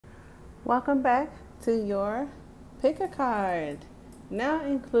Welcome back to your pick a card, now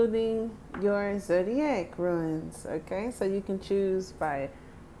including your zodiac runes. Okay, so you can choose by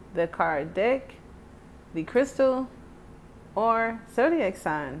the card deck, the crystal, or zodiac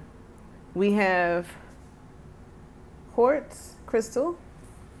sign. We have quartz crystal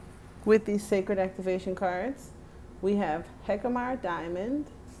with the sacred activation cards. We have Herkimer diamond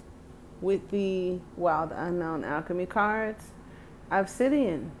with the wild unknown alchemy cards.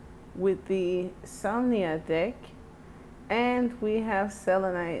 Obsidian with the Somnia deck, and we have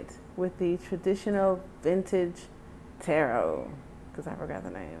Selenite with the traditional vintage tarot, because I forgot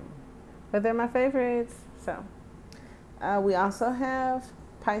the name, but they're my favorites. So we also have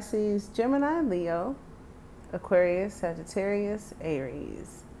Pisces, Gemini, Leo, Aquarius, Sagittarius,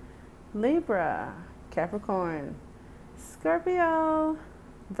 Aries, Libra, Capricorn, Scorpio,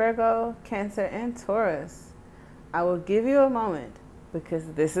 Virgo, Cancer, and Taurus. I will give you a moment because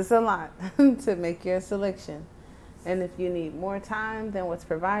this is a lot to make your selection. And if you need more time than what's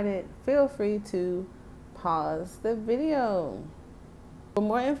provided, feel free to pause the video. For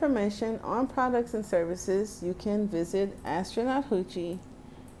more information on products and services, you can visit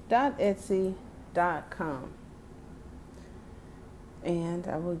astronauthoochi.etsy.com. And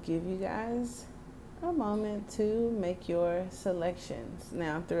I will give you guys a moment to make your selections.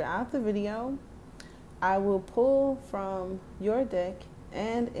 Now, throughout the video, I will pull from your deck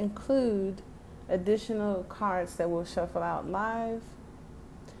and include additional cards that will shuffle out live.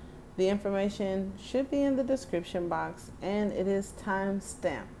 The information should be in the description box, and it is time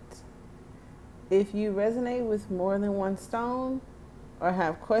stamped. If you resonate with more than one stone or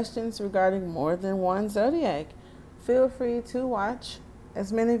have questions regarding more than one zodiac, feel free to watch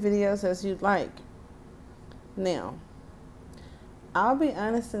as many videos as you'd like. Now, I'll be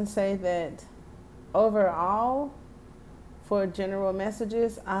honest and say that overall, for general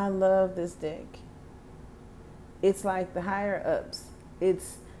messages, I love this deck. It's like the higher ups.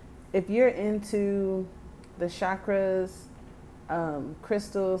 It's, if you're into the chakras,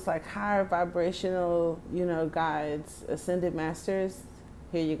 crystals, like higher vibrational, guides, ascended masters,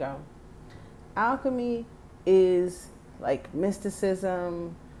 here you go. Alchemy is like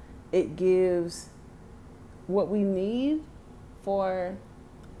mysticism. It gives what we need for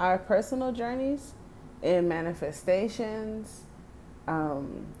our personal journeys and manifestations,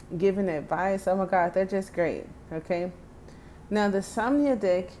 giving advice. Oh my God, they're just great. Okay. Now the Somnia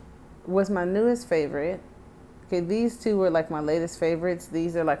deck was my newest favorite. Okay, these two were like my latest favorites.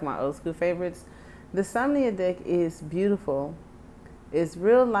 These are like my old school favorites. The Somnia deck is beautiful. It's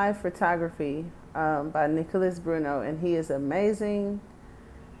real life photography by Nicholas Bruno, and he is amazing.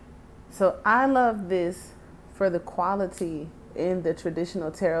 So I love this for the quality in the traditional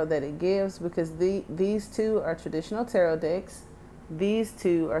tarot that it gives, because these two are traditional tarot decks. These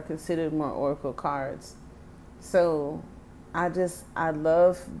two are considered more oracle cards. So I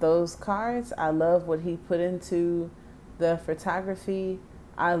love those cards. I love what he put into the photography.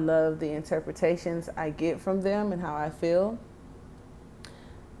 I love the interpretations I get from them and how I feel.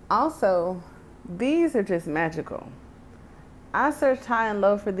 Also, these are just magical. I searched high and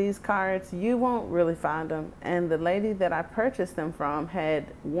low for these cards. You won't really find them. And the lady that I purchased them from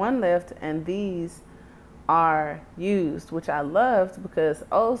had one left, and these are used, which I loved, because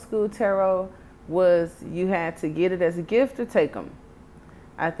old school tarot was you had to get it as a gift or take them.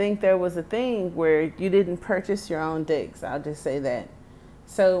 I think there was a thing where you didn't purchase your own decks. I'll just say that.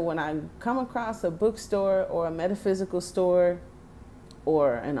 So when I come across a bookstore or a metaphysical store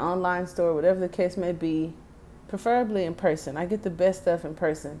or an online store, whatever the case may be, preferably in person. I get the best stuff in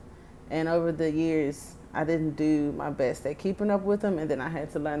person. And over the years, I didn't do my best at keeping up with them. And then I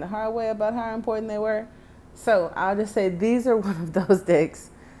had to learn the hard way about how important they were. So I'll just say these are one of those decks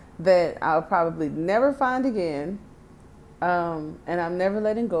that I'll probably never find again. And I'm never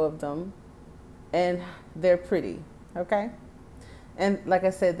letting go of them. And they're pretty. Okay. And like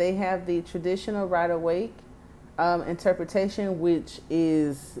I said, they have the traditional Rider-Waite interpretation, which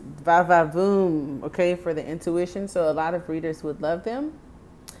is va-va-voom, okay, for the intuition. So a lot of readers would love them.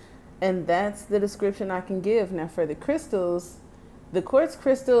 And that's the description I can give. Now for the crystals, the quartz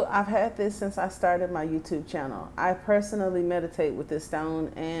crystal, I've had this since I started my YouTube channel. I personally meditate with this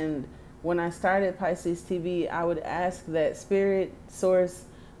stone. And when I started Pisces TV, I would ask that spirit source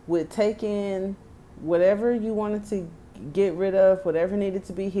would take in whatever you wanted to get rid of, whatever needed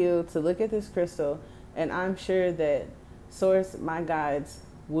to be healed, to look at this crystal. And I'm sure that source, my guides,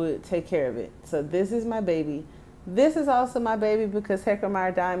 would take care of it. So this is my baby. This is also my baby because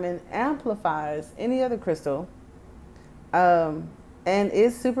Herkimer diamond amplifies any other crystal. And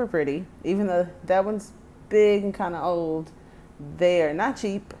it's super pretty. Even though that one's big and kind of old, they are not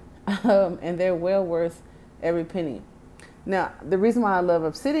cheap. and they're well worth every penny. Now, the reason why I love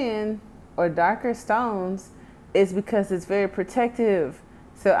obsidian or darker stones is because it's very protective.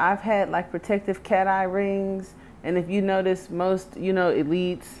 So I've had like protective cat eye rings. And if you notice, most,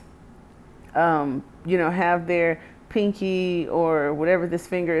 elites, have their pinky or whatever this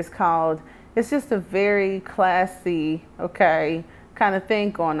finger is called. It's just a very classy, okay, kind of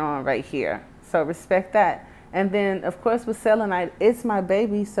thing going on right here. So respect that. And then, of course, with selenite, it's my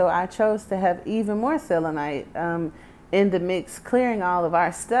baby. So I chose to have even more selenite in the mix, clearing all of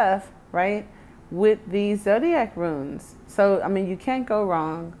our stuff, right, with these zodiac runes. So, I mean, you can't go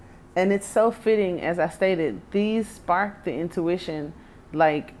wrong. And it's so fitting, as I stated, these spark the intuition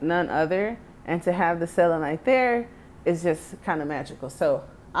like none other. And to have the selenite there is just kind of magical. So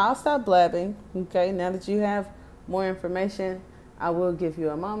I'll stop blabbing, okay? Now that you have more information, I will give you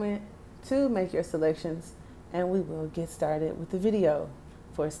a moment to make your selections, and we will get started with the video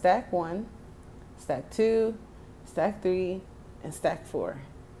for stack 1, stack 2, stack 3, and stack 4.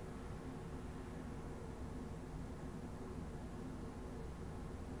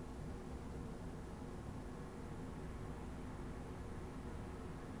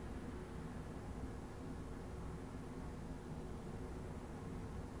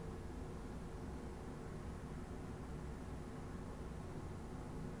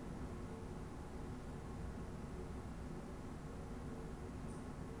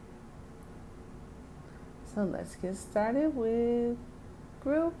 So let's get started with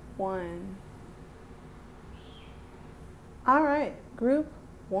group 1. All right, group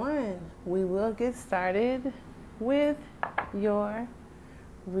 1, we will get started with your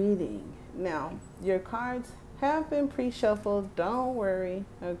reading. Now, your cards have been pre-shuffled. Don't worry,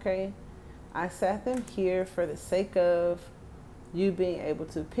 okay? I sat them here for the sake of you being able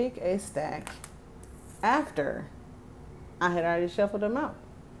to pick a stack after I had already shuffled them out.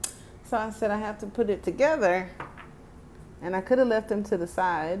 So I said I have to put it together, and I could have left them to the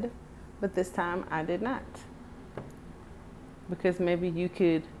side, but this time I did not, because maybe you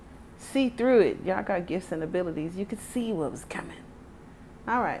could see through it. Y'all got gifts and abilities. You could see what was coming.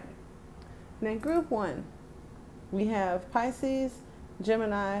 All right. Now, group 1, we have Pisces,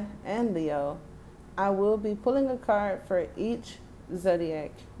 Gemini, and Leo. I will be pulling a card for each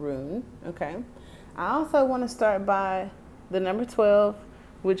zodiac rune, okay? I also want to start by the number 12,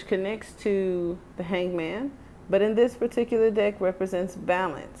 which connects to the Hangman, but in this particular deck represents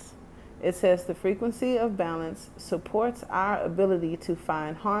balance. It says the frequency of balance supports our ability to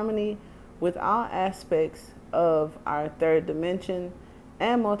find harmony with all aspects of our third dimension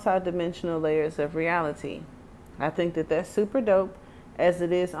and multidimensional layers of reality. I think that that's super dope. As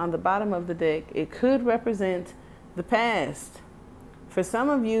it is on the bottom of the deck, it could represent the past. For some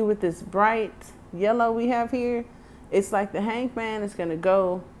of you, with this bright yellow we have here, it's like the Hangman is going to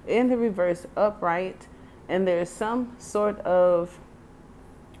go in the reverse upright, and there's some sort of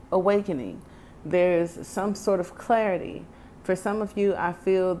awakening. There's some sort of clarity. For some of you, I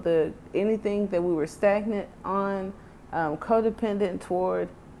feel anything that we were stagnant on, codependent toward,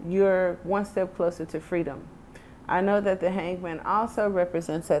 you're one step closer to freedom. I know that the Hangman also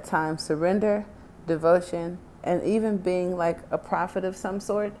represents at times surrender, devotion, and even being like a prophet of some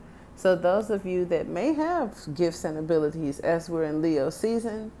sort. So those of you that may have gifts and abilities as we're in Leo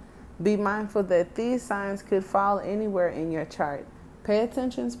season, be mindful that these signs could fall anywhere in your chart. Pay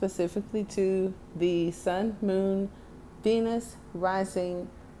attention specifically to the Sun, Moon, Venus, Rising,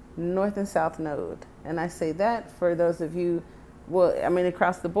 North and South Node. And I say that for those of you, well, I mean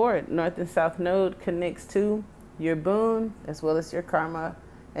across the board, North and South Node connects to your boon as well as your karma.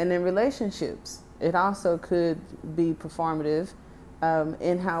 And in relationships, it also could be performative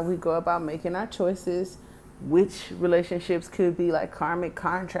in how we go about making our choices, which relationships could be like karmic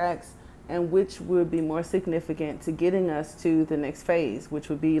contracts, and which would be more significant to getting us to the next phase, which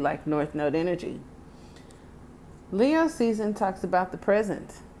would be like North Node energy. Leo season talks about the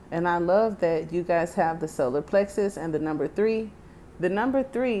present, and I love that you guys have the solar plexus and the number 3. The number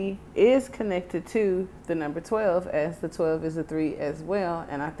 3 is connected to the number 12, as the 12 is a 3 as well,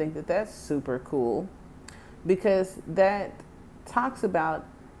 and I think that that's super cool, because that talks about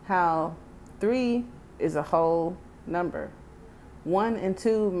how 3 is a whole number. 1 and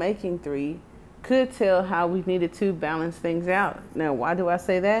 2 making 3 could tell how we needed to balance things out. Now, why do I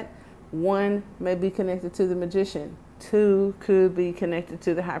say that? 1 may be connected to the magician. 2 could be connected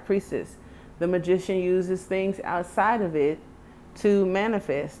to the high priestess. The magician uses things outside of it to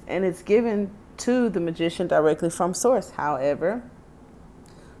manifest, and it's given to the magician directly from source. However,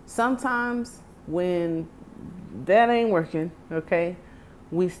 sometimes when that ain't working, okay,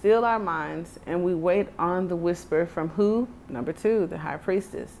 we still our minds and we wait on the whisper from who? Number 2, the high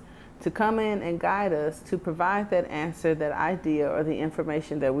priestess. to come in and guide us to provide that answer, that idea, or the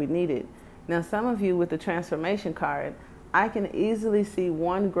information that we needed. Now, some of you with the transformation card, I can easily see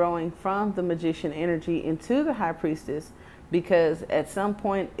one growing from the magician energy into the high priestess, because at some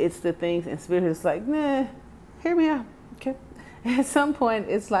point it's the things in spirit is like, nah, hear me out. Okay. At some point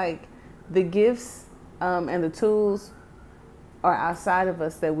it's like the gifts and the tools are outside of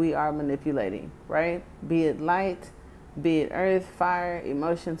us that we are manipulating, right? Be it light, be it earth, fire,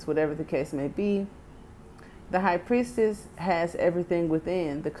 emotions, whatever the case may be. The high priestess has everything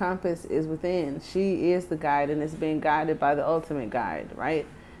within. The compass is within. She is the guide and is being guided by the ultimate guide, right?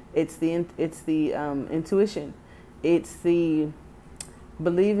 It's the intuition. It's the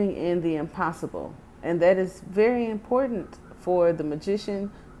believing in the impossible. And that is very important for the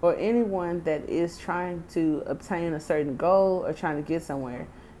magician or anyone that is trying to obtain a certain goal or trying to get somewhere.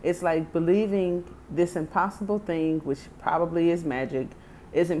 It's like believing this impossible thing, which probably is magic,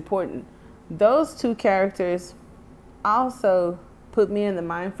 is important. Those two characters also put me in the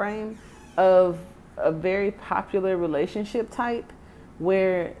mind frame of a very popular relationship type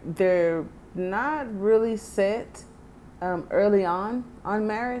where they're not really set early on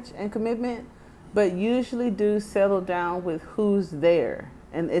marriage and commitment, but usually do settle down with who's there.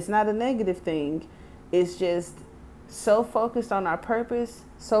 And it's not a negative thing. It's just so focused on our purpose,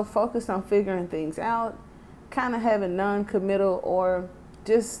 so focused on figuring things out, kind of having non-committal or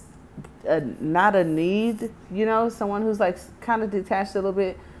just not a need, you know, someone who's like kind of detached a little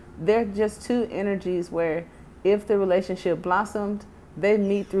bit. They're just two energies where if the relationship blossomed, they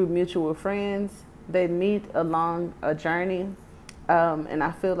meet through mutual friends, they meet along a journey, and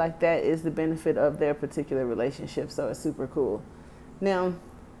I feel like that is the benefit of their particular relationship, so it's super cool. Now,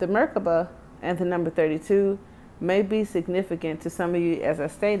 the Merkaba and the number 32 may be significant to some of you, as I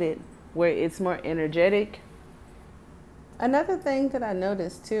stated, where it's more energetic. Another thing that I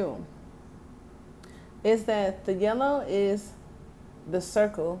noticed too is that the yellow is the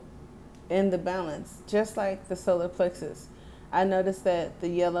circle in the balance, just like the solar plexus. I noticed that the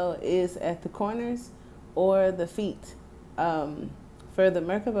yellow is at the corners or the feet for the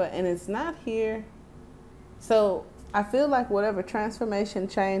Merkaba, and it's not here. So I feel like whatever transformation,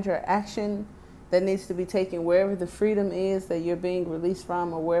 change, or action that needs to be taken, wherever the freedom is that you're being released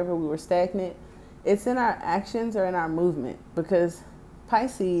from, or wherever we were stagnant, it's in our actions or in our movement, because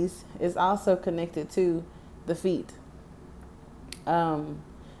Pisces is also connected to the feet.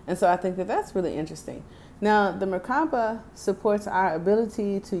 And so I think that that's really interesting. Now, the Merkaba supports our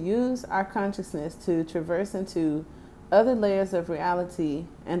ability to use our consciousness to traverse into other layers of reality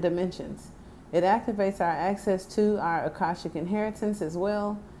and dimensions. It activates our access to our Akashic inheritance as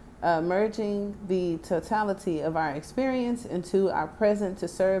well, merging the totality of our experience into our present to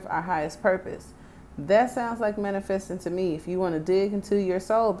serve our highest purpose. That sounds like manifesting to me. If you want to dig into your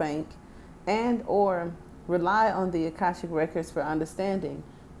soul bank and or rely on the Akashic records for understanding,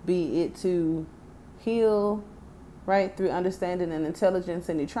 be it to heal, right, through understanding and intelligence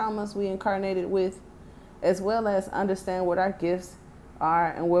any traumas we incarnated with, as well as understand what our gifts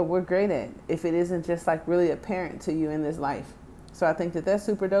are and what we're great at, if it isn't just like really apparent to you in this life. So I think that that's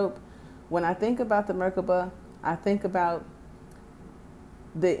super dope. When I think about the Merkaba, I think about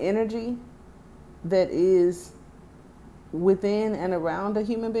the energy that is within and around a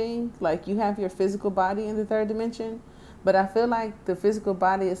human being. Like, you have your physical body in the third dimension, but I feel like the physical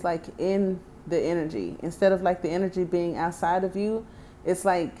body is like in the energy, instead of like the energy being outside of you. It's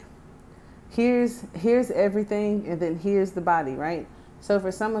like here's everything, and then here's the body, right? So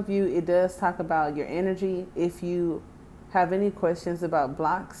for some of you, it does talk about your energy. If you have any questions about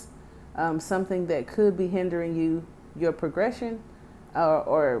blocks, something that could be hindering you, your progression,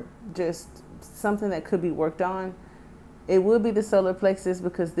 or just something that could be worked on, it would be the solar plexus,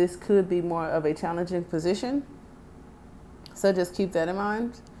 because this could be more of a challenging position. So just keep that in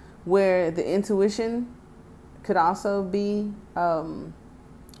mind, where the intuition could also be, I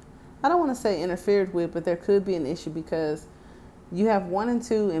don't want to say interfered with, but there could be an issue, because you have 1 and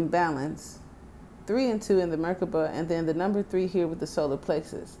 2 in balance, 3 and 2 in the Merkaba, and then the number 3 here with the solar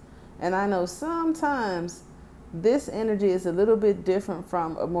plexus. And I know sometimes this energy is a little bit different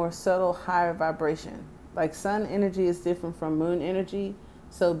from a more subtle, higher vibration. Like sun energy is different from moon energy,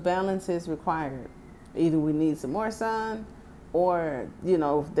 so balance is required. Either we need some more sun, or, you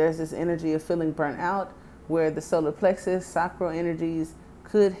know, there's this energy of feeling burnt out, where the solar plexus, sacral energies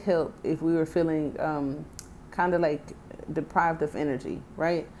could help if we were feeling kind of like deprived of energy,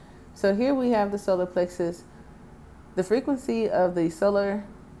 right? So here we have the solar plexus, the frequency of the solar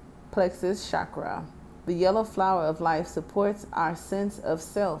plexus chakra. The yellow flower of life supports our sense of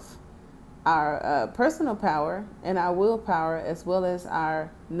self our personal power and our willpower, as well as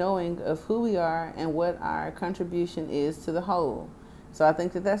our knowing of who we are and what our contribution is to the whole. So I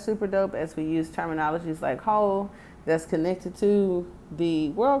think that that's super dope as we use terminologies like whole that's connected to the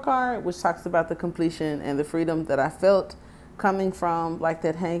world card, which talks about the completion and the freedom that I felt coming from like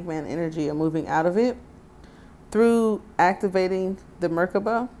that hangman energy or moving out of it, through activating the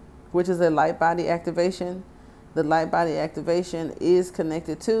Merkaba, which is a light body activation. The light body activation is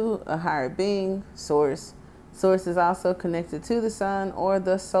connected to a higher being, source. Source is also connected to the sun or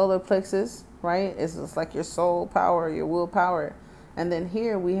the solar plexus, right? It's just like your soul power, your willpower. And then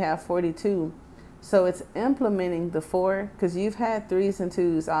here we have 42. So it's implementing the 4, because you've had 3s and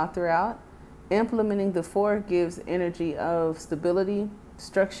 2s all throughout. Implementing the 4 gives energy of stability,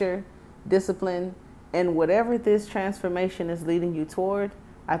 structure, discipline, and whatever this transformation is leading you toward,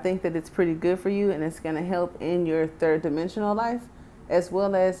 I think that it's pretty good for you, and it's going to help in your 3rd dimensional life, as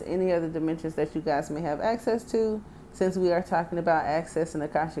well as any other dimensions that you guys may have access to, since we are talking about access and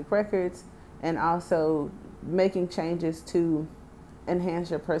Akashic records, and also making changes to enhance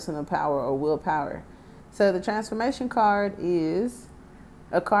your personal power or willpower. So the transformation card is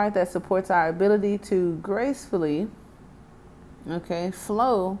a card that supports our ability to gracefully,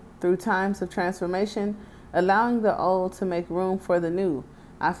 flow through times of transformation, allowing the old to make room for the new.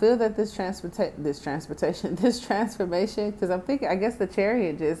 I feel that this transformation, because I'm thinking, I guess the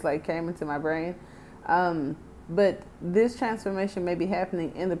Chariot just like came into my brain. But this transformation may be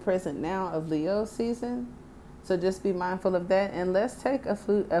happening in the present now of Leo season. So just be mindful of that. And let's take let's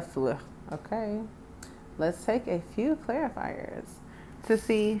take a few clarifiers to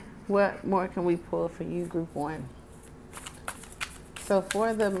see what more can we pull for you, group 1. So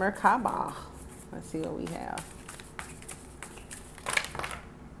for the Merkaba, let's see what we have.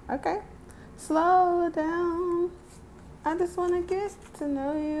 Okay, slow down. I just want to get to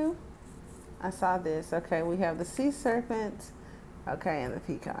know you. I saw this. Okay, we have the sea serpent. Okay, and the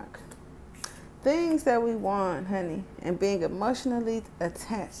peacock. Things that we want, honey, and being emotionally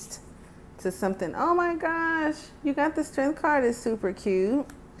attached to something. Oh my gosh, you got the strength card, is super cute.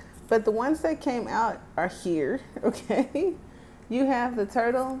 But the ones that came out are here, okay? You have the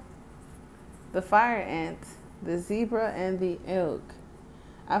turtle, the fire ant, the zebra, and the elk.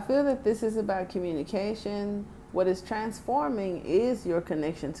 I feel that this is about communication. What is transforming is your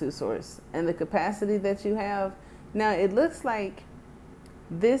connection to source and the capacity that you have. Now, it looks like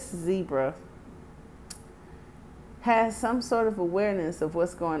this zebra has some sort of awareness of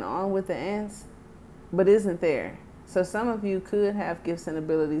what's going on with the ants, but isn't there. So some of you could have gifts and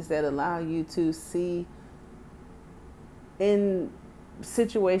abilities that allow you to see in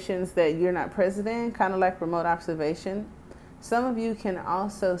situations that you're not present in, kind of like remote observation. Some of you can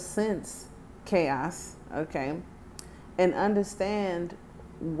also sense chaos, okay, and understand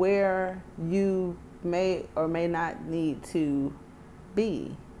where you may or may not need to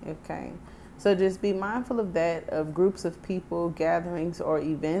be, okay. So just be mindful of that, of groups of people, gatherings, or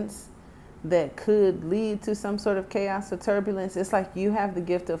events that could lead to some sort of chaos or turbulence. It's like you have the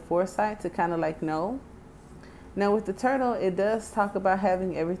gift of foresight to kind of like know. Now with the turtle, it does talk about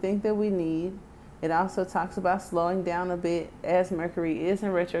having everything that we need. It also talks about slowing down a bit as Mercury is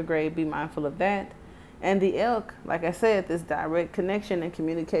in retrograde. Be mindful of that. And the elk, like I said, this direct connection and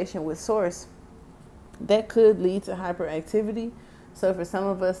communication with source, that could lead to hyperactivity. So for some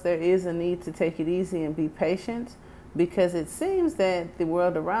of us, there is a need to take it easy and be patient, because it seems that the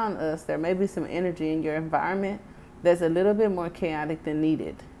world around us, there may be some energy in your environment that's a little bit more chaotic than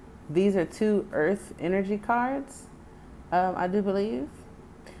needed. These are 2 earth energy cards, I do believe.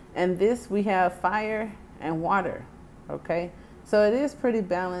 And this, we have fire and water, okay? So it is pretty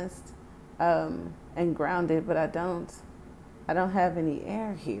balanced and grounded, but I don't have any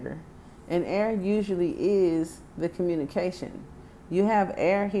air here. And air usually is the communication. You have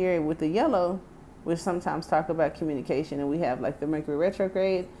air here with the yellow, which sometimes talk about communication, and we have like the Mercury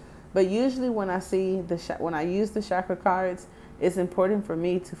retrograde. But usually when I use the chakra cards, it's important for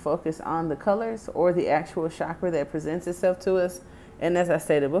me to focus on the colors or the actual chakra that presents itself to us. And as I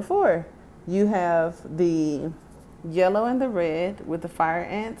stated before, you have the yellow and the red with the fire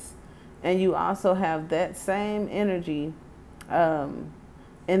ants, and you also have that same energy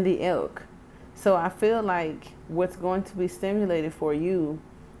in the elk. So I feel like what's going to be stimulated for you,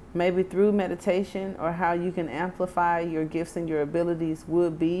 maybe through meditation or how you can amplify your gifts and your abilities,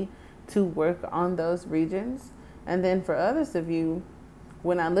 would be to work on those regions. And then for others of you,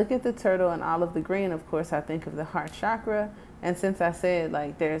 when I look at the turtle and all of the green, of course, I think of the heart chakra. And since I said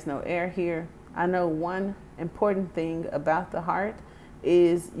like there's no air here, I know one important thing about the heart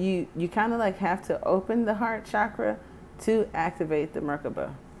is you kind of like have to open the heart chakra to activate the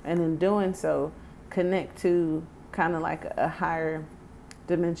Merkaba. And in doing so, connect to kind of like a higher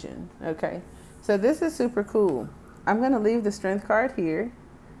dimension. Okay. So this is super cool. I'm going to leave the Strength card here.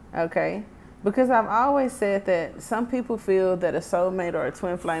 Okay. Because I've always said that some people feel that a soulmate or a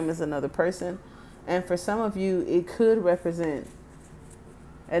twin flame is another person. And for some of you, it could represent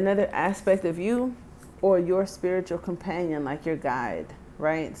another aspect of you or your spiritual companion, like your guide,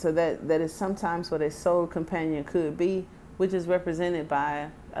 right? So that is sometimes what a soul companion could be, which is represented by,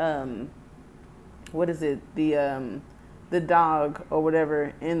 what is it? The dog or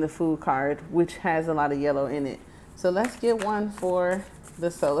whatever in the Fool card, which has a lot of yellow in it. So let's get one for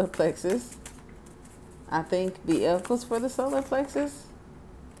the solar plexus. I think the elk was for the solar plexus.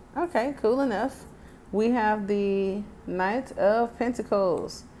 Okay, cool enough. We have the Knight of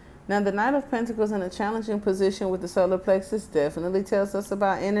Pentacles. Now, the Knight of Pentacles in a challenging position with the solar plexus definitely tells us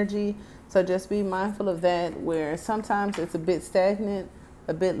about energy. So just be mindful of that, where sometimes it's a bit stagnant,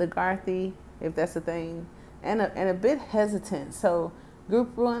 a bit lagarthy, if that's a thing, and a bit hesitant. So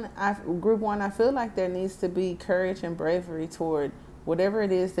group one, I feel like there needs to be courage and bravery toward whatever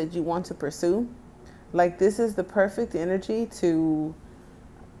it is that you want to pursue. Like, this is the perfect energy to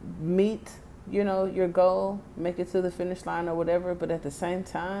meet, you know, your goal, make it to the finish line or whatever. But at the same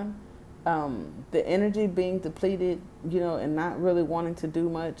time, the energy being depleted, you know, and not really wanting to do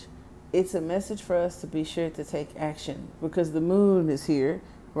much, it's a message for us to be sure to take action, because the moon is here,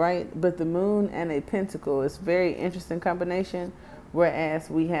 right? But the moon and a pentacle is very interesting combination. Whereas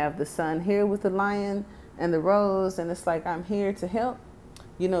we have the sun here with the lion and the rose, and it's like, I'm here to help,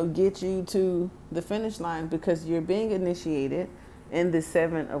 you know, get you to the finish line, because you're being initiated in the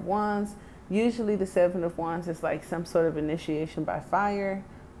Seven of Wands. Usually the Seven of Wands is like some sort of initiation by fire,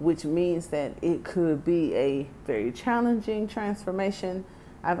 which means that it could be a very challenging transformation.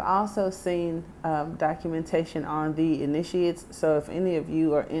 I've also seen documentation on the initiates. So if any of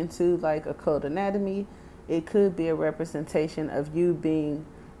you are into like occult anatomy, it could be a representation of you being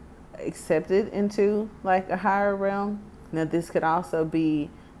accepted into like a higher realm. Now, this could also be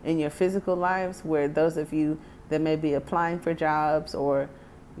in your physical lives, where those of you that may be applying for jobs or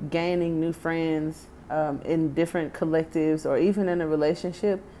gaining new friends in different collectives, or even in a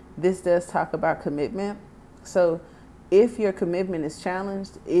relationship, this does talk about commitment. So if your commitment is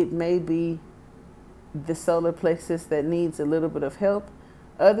challenged, it may be the solar plexus that needs a little bit of help.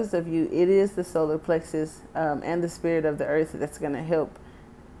 Others of you, it is the solar plexus and the spirit of the earth that's going to help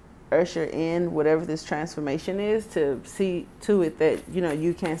usher in whatever this transformation is, to see to it that, you know,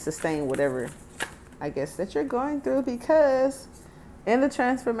 you can sustain whatever, I guess, that you're going through. Because in the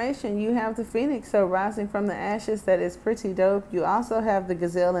transformation, you have the Phoenix, so rising from the ashes. That is pretty dope. You also have the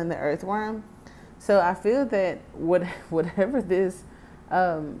gazelle and the earthworm. So I feel that whatever this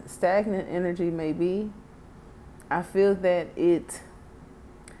stagnant energy may be, I feel that it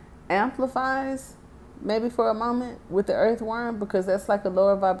amplifies maybe for a moment with the earthworm, because that's like a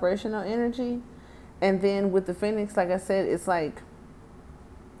lower vibrational energy. And then with the Phoenix, like I said, it's like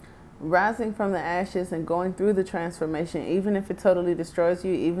rising from the ashes and going through the transformation, even if it totally destroys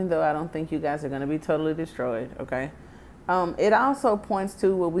you, even though I don't think you guys are going to be totally destroyed. Okay. It also points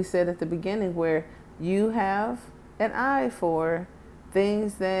to what we said at the beginning, where you have an eye for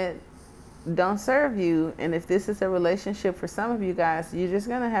things that don't serve you. And if this is a relationship for some of you guys, you're just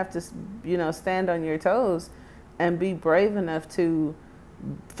going to have to, you know, stand on your toes and be brave enough to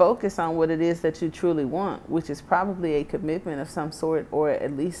focus on what it is that you truly want, which is probably a commitment of some sort, or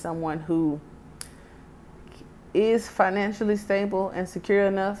at least someone who is financially stable and secure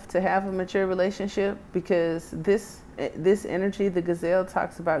enough to have a mature relationship. Because this energy, the gazelle,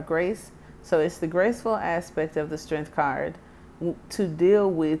 talks about grace. So it's the graceful aspect of the Strength card to deal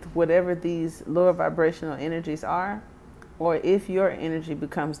with whatever these lower vibrational energies are, or if your energy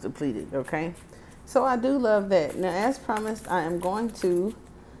becomes depleted. Okay. So I do love that. Now, as promised, I am going to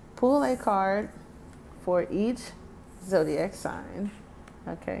pull a card for each zodiac sign.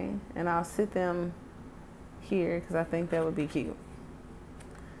 Okay. And I'll sit them here because I think that would be cute.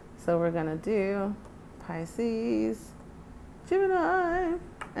 So we're going to do Pisces, Gemini,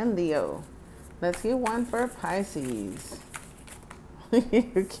 and Leo. Let's get one for Pisces.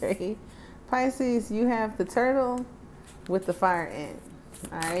 Okay. Pisces, you have the turtle with the fire ant.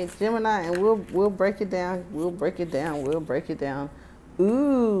 All right, Gemini, and we'll break it down. We'll break it down.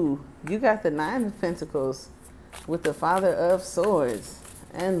 Ooh, you got the Nine of Pentacles with the Father of Swords.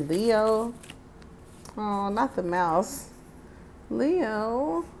 And Leo, oh, not the mouse.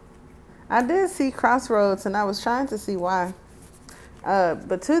 Leo, I did see crossroads, and I was trying to see why.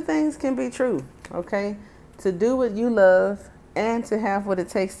 But two things can be true, okay? To do what you love and to have what it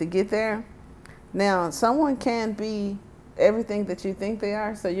takes to get there. Now, someone can be everything that you think they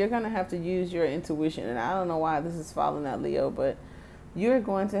are. So you're going to have to use your intuition. And I don't know why this is falling out, Leo, but you're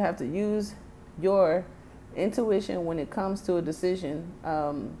going to have to use your intuition when it comes to a decision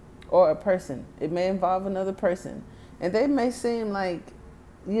or a person. It may involve another person. And they may seem like,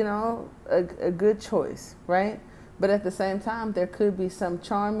 you know, a good choice, right? But at the same time, there could be some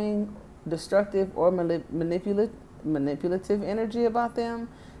charming, destructive, or manipulative energy about them.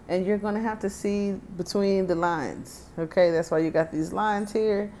 And you're going to have to see between the lines. Okay, that's why you got these lines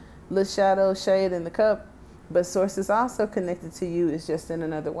here, little shadow, shade in the cup. But source is also connected to you. It's just in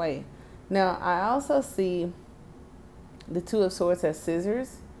another way. Now, I also see the Two of Swords as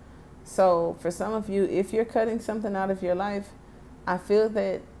scissors. So for some of you, if you're cutting something out of your life, I feel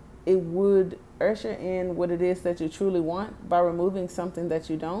that it would usher in what it is that you truly want by removing something that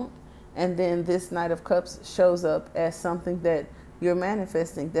you don't. And then this Knight of Cups shows up as something that you're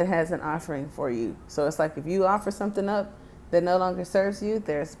manifesting that has an offering for you. So it's like if you offer something up that no longer serves you,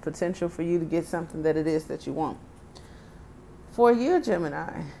 there's potential for you to get something that it is that you want. For you,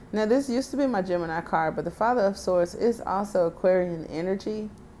 Gemini. Now, this used to be my Gemini card, but the Father of Swords is also Aquarian energy.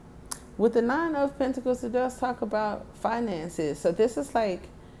 With the Nine of Pentacles, it does talk about finances. So this is like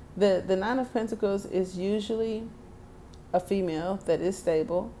the Nine of Pentacles is usually a female that is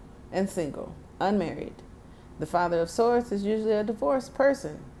stable and single, unmarried. The Father of Swords is usually a divorced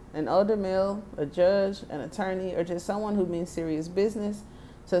person, an older male, a judge, an attorney, or just someone who means serious business.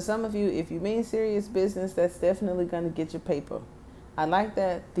 So some of you, if you mean serious business, that's definitely going to get your paper. I like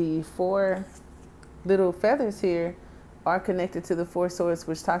that the 4 little feathers here are connected to the 4 swords,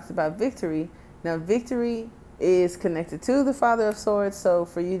 which talks about victory. Now, victory is connected to the Father of Swords. So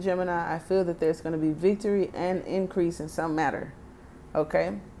for you, Gemini, I feel that there's going to be victory and increase in some matter.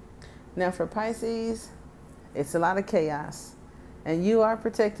 Okay. Now for Pisces, it's a lot of chaos. And you are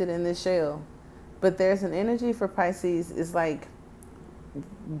protected in this shell. But there's an energy for Pisces. It's like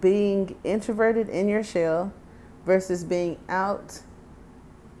being introverted in your shell versus being out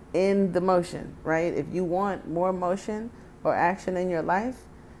in the motion, right? If you want more motion or action in your life,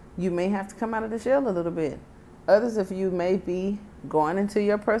 you may have to come out of the shell a little bit. Others of you may be going into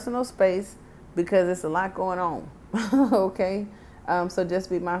your personal space because it's a lot going on. Okay? So just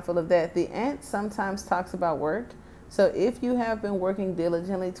be mindful of that. The ant sometimes talks about work. So if you have been working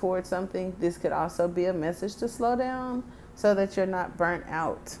diligently towards something, this could also be a message to slow down so that you're not burnt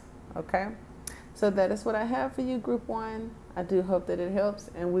out. Okay? So that is what I have for you, Group 1. I do hope that it helps,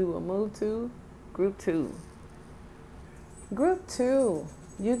 and we will move to Group 2. Group 2,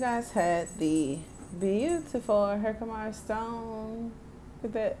 you guys had the beautiful Herkimer stone.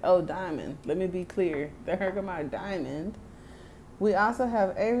 Look at that. Oh, diamond. Let me be clear. The Herkimer diamond. We also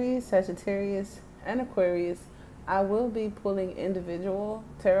have Aries, Sagittarius, and Aquarius. I will be pulling individual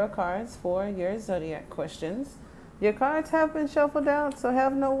tarot cards for your zodiac questions. Your cards have been shuffled out, so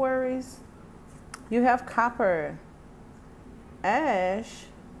have no worries. You have copper, ash,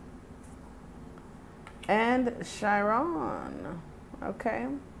 and Chiron. Okay.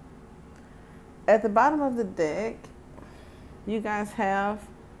 At the bottom of the deck, you guys have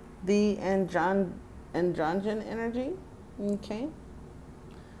the androgen energy. Okay.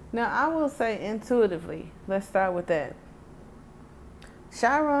 Now, I will say intuitively, let's start with that.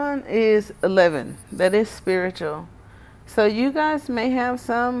 Chiron is 11. That is spiritual. So you guys may have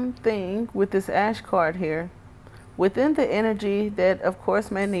something with this ash card here within the energy that, of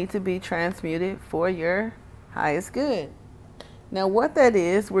course, may need to be transmuted for your highest good. Now, what that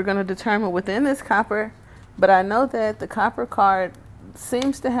is, we're going to determine within this copper. But I know that the copper card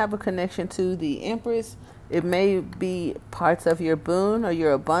seems to have a connection to the Empress. It may be parts of your boon or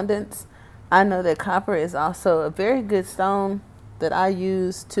your abundance. I know that copper is also a very good stone that I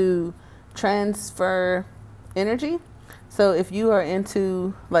use to transfer energy. So if you are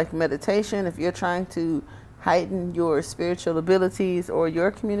into like meditation, if you're trying to heighten your spiritual abilities or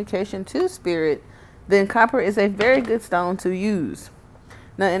your communication to spirit, then copper is a very good stone to use.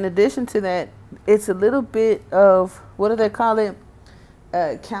 Now, in addition to that, it's a little bit of, what do they call it?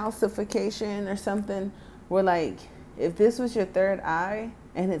 Calcification or something. Where like, if this was your third eye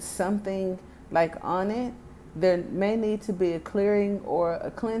and it's something like on it, there may need to be a clearing or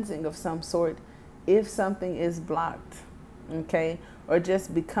a cleansing of some sort if something is blocked, okay? Or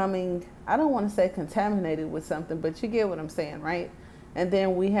just becoming, I don't want to say contaminated with something, but you get what I'm saying, right? And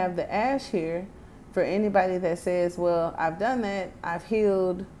then we have the ash here for anybody that says, well, I've done that, I've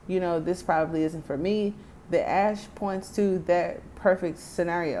healed, you know, this probably isn't for me. The ash points to that perfect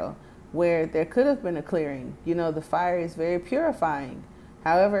scenario where there could have been a clearing. You know, the fire is very purifying.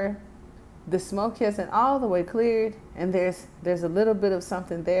 However, the smoke isn't all the way cleared, and there's a little bit of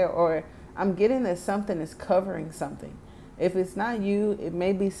something there, or I'm getting that something is covering something. If it's not you, it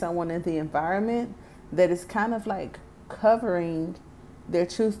may be someone in the environment that is kind of like covering their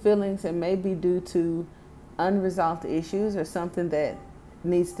true feelings, and may be due to unresolved issues or something that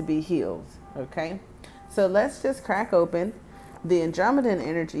needs to be healed. Okay, so let's just crack open the Andromedan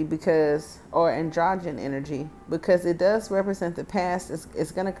energy, because, or androgen energy, because it does represent the past.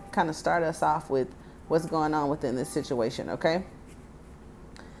 It's going to kind of start us off with what's going on within this situation. Okay,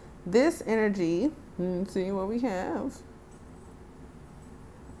 this energy, let's see what we have.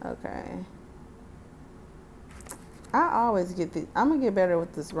 Okay, I always get I'm gonna get better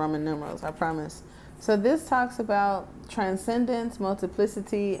with this Roman numerals, I promise. So this talks about transcendence,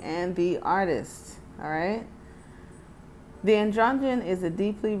 multiplicity, and the artist. All right. The androgen is a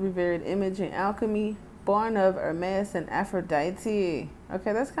deeply revered image in alchemy, born of Hermes and Aphrodite.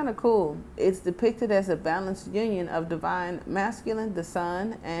 Okay, that's kind of cool. It's depicted as a balanced union of divine masculine, the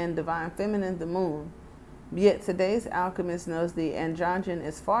sun, and divine feminine, the moon. Yet today's alchemist knows the androgen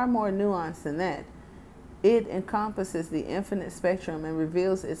is far more nuanced than that. It encompasses the infinite spectrum and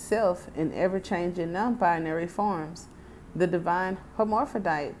reveals itself in ever-changing non-binary forms. The divine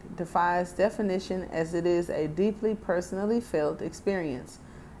hermaphrodite defies definition, as it is a deeply personally felt experience.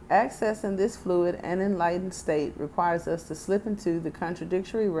 Accessing this fluid and enlightened state requires us to slip into the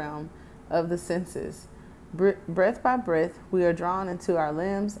contradictory realm of the senses. Breath by breath, we are drawn into our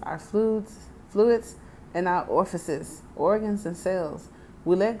limbs, our fluids, and our orifices, organs, and cells.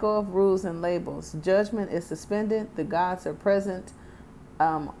 We let go of rules and labels. Judgment is suspended. The gods are present,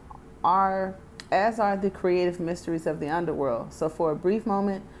 as are the creative mysteries of the underworld. So for a brief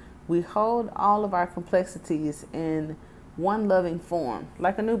moment, we hold all of our complexities in one loving form,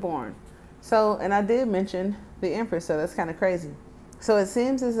 like a newborn. So, and I did mention the Empress, so that's kind of crazy. So it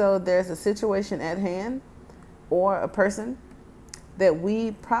seems as though there's a situation at hand, or a person, that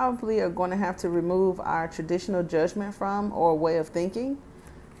we probably are going to have to remove our traditional judgment from, or way of thinking,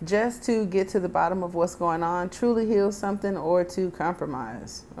 just to get to the bottom of what's going on, truly heal something, or to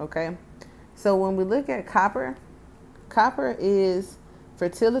compromise. Okay. So when we look at copper, copper is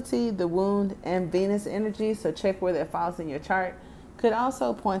fertility, the wound, and Venus energy. So check where that falls in your chart. Could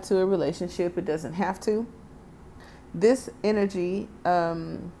also point to a relationship. It doesn't have to. This energy,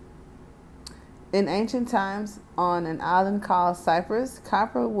 in ancient times, on an island called Cyprus,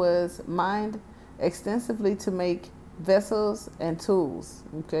 copper was mined extensively to make vessels and tools.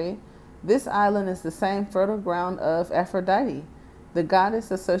 Okay, this island is the same fertile ground of Aphrodite, the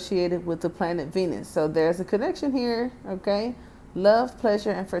goddess associated with the planet Venus. So there's a connection here. Okay, love,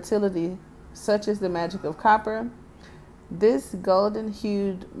 pleasure, and fertility, such as the magic of copper. This golden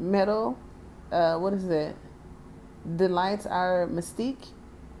hued metal, what is that, delights our mystique,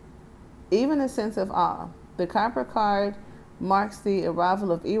 even a sense of awe. The copper card marks the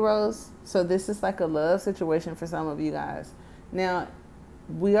arrival of Eros. So this is like a love situation for some of you guys. Now,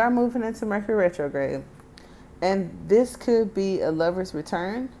 we are moving into Mercury retrograde, and this could be a lover's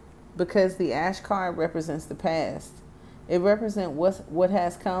return, because the ash card represents the past. It represents what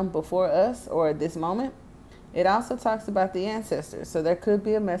has come before us, or at this moment. It also talks about the ancestors. So there could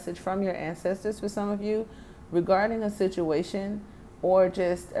be a message from your ancestors for some of you regarding a situation, or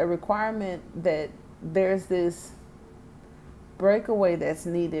just a requirement that there's this breakaway that's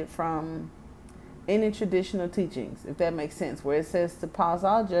needed from any traditional teachings, if that makes sense, where it says to pause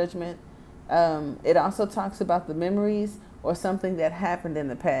all judgment. It also talks about the memories or something that happened in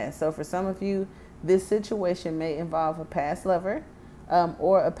the past. So for some of you, this situation may involve a past lover,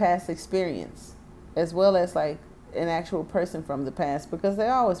 or a past experience, as well as like an actual person from the past, because they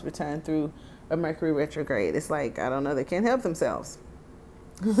always return through a Mercury retrograde. It's like, I don't know, they can't help themselves.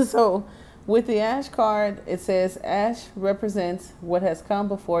 So with the ash card, it says ash represents what has come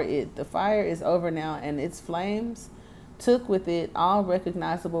before it. The fire is over now, and its flames took with it all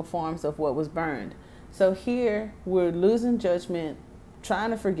recognizable forms of what was burned. So here we're losing judgment, trying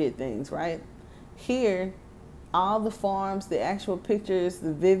to forget things, right? Here, all the forms, the actual pictures,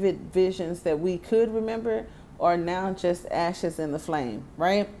 the vivid visions that we could remember are now just ashes in the flame,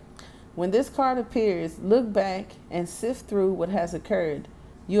 right? When this card appears, look back and sift through what has occurred.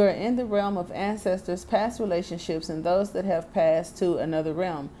 You are in the realm of ancestors, past relationships, and those that have passed to another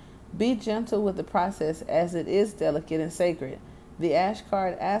realm. Be gentle with the process, as it is delicate and sacred. The ash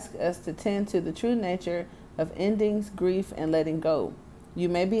card asks us to tend to the true nature of endings, grief, and letting go. You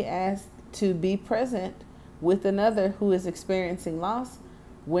may be asked to be present with another who is experiencing loss.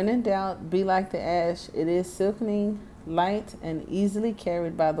 When in doubt, be like the ash. It is silkening, light, and easily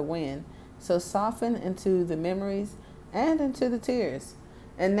carried by the wind. So soften into the memories and into the tears.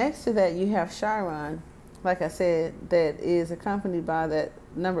 And next to that, you have Chiron, like I said, that is accompanied by that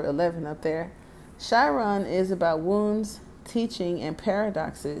number 11 up there. Chiron is about wounds, teaching and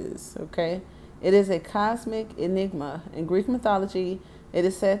paradoxes, okay? It is a cosmic enigma. In Greek mythology, it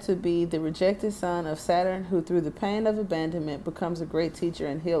is said to be the rejected son of Saturn who through the pain of abandonment becomes a great teacher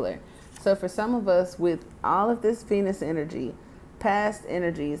and healer. So for some of us with all of this Venus energy, past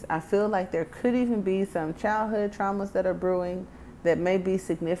energies, I feel like there could even be some childhood traumas that are brewing that may be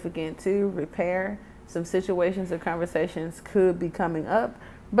significant to repair. Some situations or conversations could be coming up,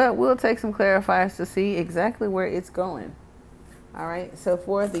 but we'll take some clarifiers to see exactly where it's going. All right, so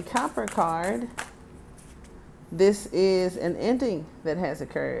for the Copper card, this is an ending that has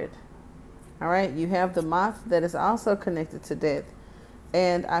occurred. All right, you have the Moth that is also connected to death.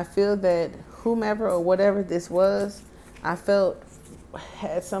 And I feel that whomever or whatever this was, I felt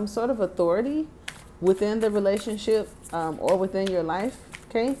had some sort of authority within the relationship or within your life,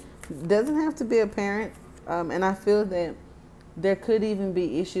 okay? Doesn't have to be a parent. And I feel that there could even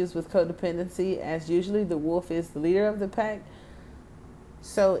be issues with codependency, as usually the wolf is the leader of the pack.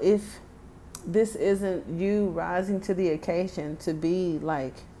 So if this isn't you rising to the occasion to be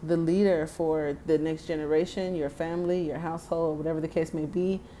like the leader for the next generation, your family, your household, whatever the case may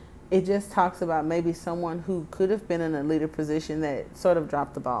be, it just talks about maybe someone who could have been in a leader position that sort of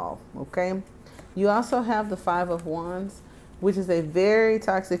dropped the ball, okay? You also have the Five of Wands, which is a very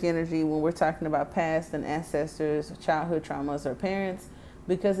toxic energy when we're talking about past and ancestors, childhood traumas, or parents,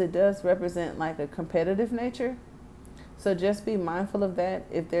 because it does represent like a competitive nature. So just be mindful of that.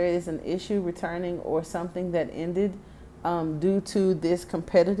 If there is an issue returning or something that ended due to this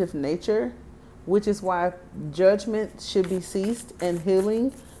competitive nature, which is why judgment should be ceased and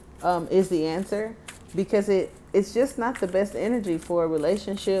healing is the answer, because it's just not the best energy for a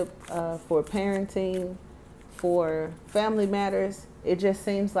relationship, for parenting, for family matters. It just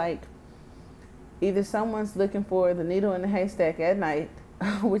seems like either someone's looking for the needle in the haystack at night,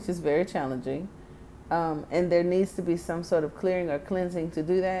 which is very challenging, and there needs to be some sort of clearing or cleansing to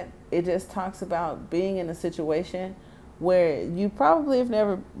do that. It just talks about being in a situation where you probably have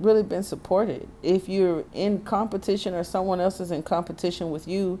never really been supported. If you're in competition or someone else is in competition with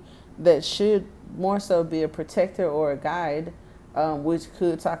you, that should more so be a protector or a guide, which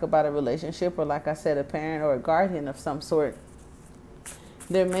could talk about a relationship or, like I said, a parent or a guardian of some sort.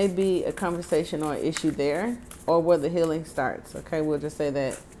 There may be a conversation or issue there, or where the healing starts. Okay, we'll just say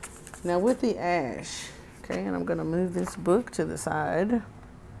that. Now with the Ash, okay, and I'm going to move this book to the side.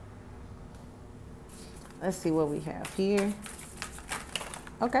 Let's see what we have here.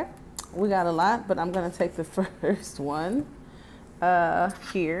 Okay, we got a lot, but I'm going to take the first one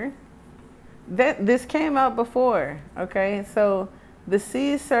here. This came out before, okay? So the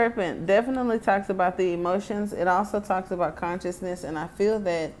sea serpent definitely talks about the emotions. It also talks about consciousness, and I feel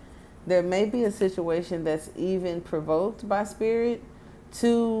that there may be a situation that's even provoked by spirit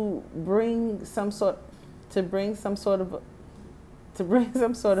to bring some sort of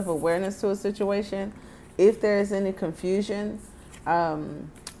awareness to a situation. If there is any confusion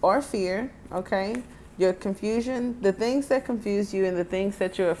or fear, okay, your confusion, the things that confuse you and the things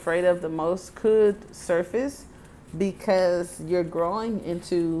that you're afraid of the most could surface because you're growing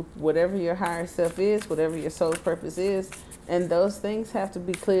into whatever your higher self is, whatever your soul purpose is, and those things have to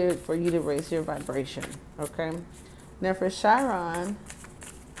be cleared for you to raise your vibration, okay? Now for Chiron,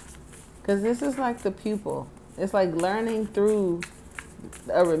 because this is like the pupil, it's like learning through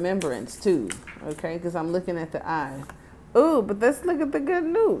a remembrance too, okay? Because I'm looking at the eye. Ooh, but let's look at the good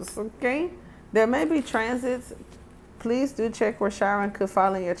news, okay? There may be transits. Please do check where Chiron could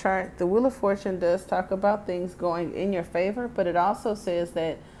fall in your chart. The Wheel of Fortune does talk about things going in your favor, but it also says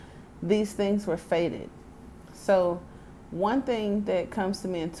that these things were fated. So one thing that comes to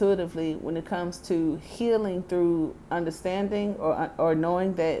me intuitively when it comes to healing through understanding or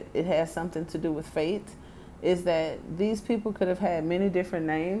knowing that it has something to do with fate is that these people could have had many different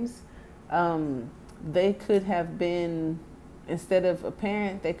names. They could have been, instead of a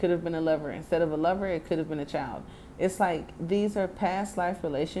parent, they could have been a lover. Instead of a lover, it could have been a child. It's like these are past life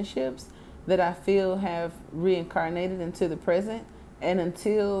relationships that I feel have reincarnated into the present. And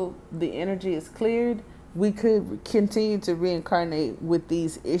until the energy is cleared, we could continue to reincarnate with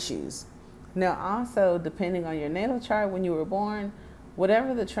these issues. Now, also, depending on your natal chart when you were born,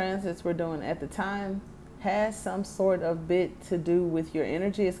 whatever the transits were doing at the time has some sort of bit to do with your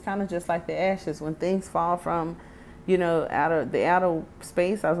energy. It's kind of just like the ashes. When things fall from, you know, out of the outer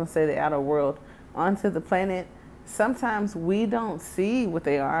space, I was going to say the outer world, onto the planet, sometimes we don't see what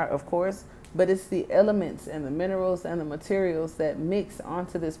they are, of course, but it's the elements and the minerals and the materials that mix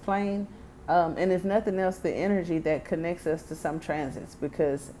onto this plane. And if nothing else, the energy that connects us to some transits,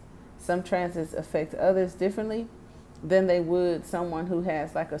 because some transits affect others differently than they would someone who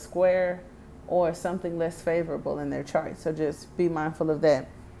has like a square or something less favorable in their chart. So just be mindful of that.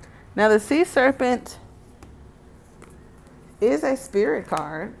 Now, the sea serpent is a spirit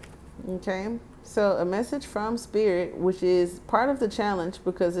card. Okay. So a message from spirit, which is part of the challenge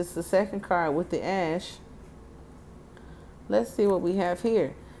because it's the second card with the ash. Let's see what we have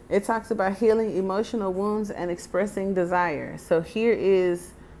here. It talks about healing emotional wounds and expressing desire. So here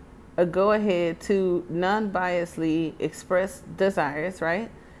is a go ahead to non-biasedly express desires, right?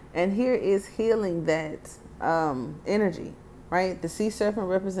 And here is healing that energy, right? The sea serpent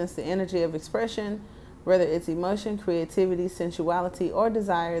represents the energy of expression, whether it's emotion, creativity, sensuality, or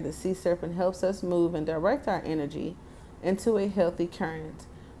desire. The sea serpent helps us move and direct our energy into a healthy current.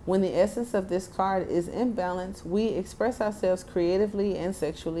 When the essence of this card is in balance, we express ourselves creatively and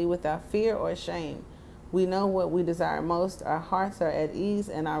sexually without fear or shame. We know what we desire most, our hearts are at ease,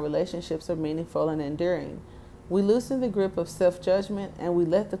 and our relationships are meaningful and enduring. We loosen the grip of self-judgment, and we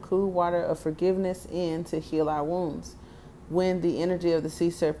let the cool water of forgiveness in to heal our wounds. When the energy of the sea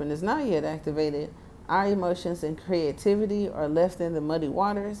serpent is not yet activated, our emotions and creativity are left in the muddy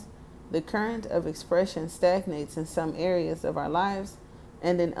waters. The current of expression stagnates in some areas of our lives,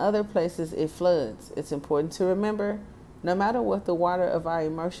 and in other places it floods. It's important to remember, no matter what the water of our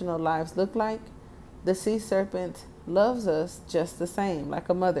emotional lives look like, the sea serpent loves us just the same, like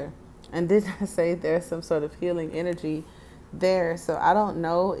a mother. And did I say there's some sort of healing energy there? So I don't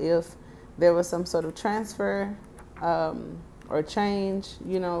know if there was some sort of transfer or change,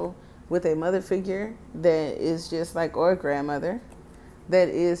 you know, with a mother figure that is just like, or a grandmother, that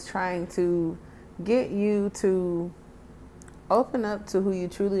is trying to get you to open up to who you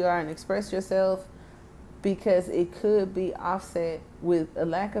truly are and express yourself, because it could be offset with a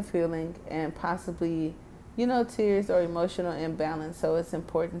lack of healing and possibly, you know, tears or emotional imbalance. So it's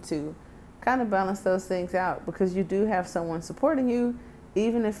important to kind of balance those things out, because you do have someone supporting you,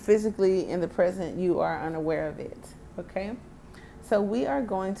 even if physically in the present you are unaware of it. Okay. So we are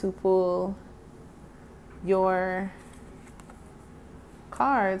going to pull your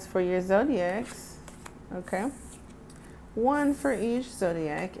cards for your zodiacs. Okay. One for each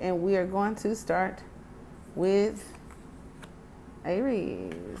zodiac, and we are going to start with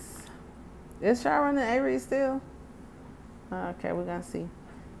Aries. Is y'all running Aries still? Okay, we're gonna see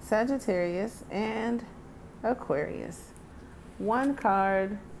Sagittarius and Aquarius. One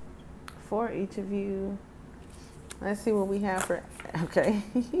card for each of you. Let's see what we have for, okay.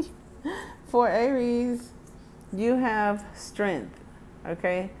 For Aries, you have strength,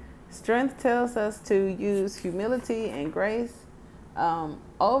 okay? Strength tells us to use humility and grace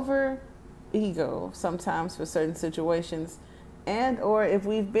over ego sometimes for certain situations, and or if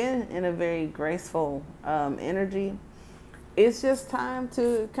we've been in a very graceful energy, it's just time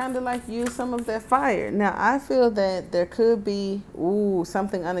to kind of like use some of that fire. Now, I feel that there could be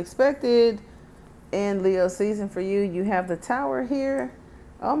something unexpected in Leo season for you. You have the Tower here.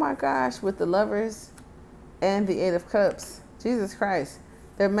 Oh my gosh, with the Lovers and the Eight of Cups. Jesus Christ.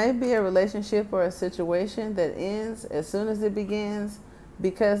 There may be a relationship or a situation that ends as soon as it begins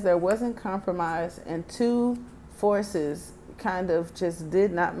because there wasn't compromise and two forces kind of just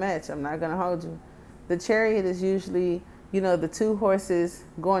did not match. I'm not going to hold you. The Chariot is usually, you know, the two horses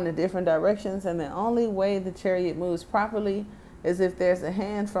going in different directions, and the only way the Chariot moves properly is if there's a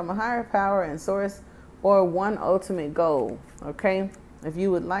hand from a higher power and source or one ultimate goal. Okay. If you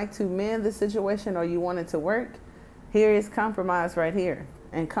would like to mend the situation or you want it to work, here is compromise right here.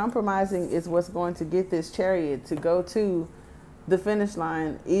 And compromising is what's going to get this Chariot to go to the finish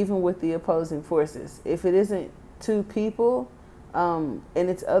line, even with the opposing forces. If it isn't two people and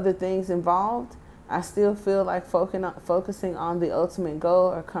it's other things involved, I still feel like focusing on the ultimate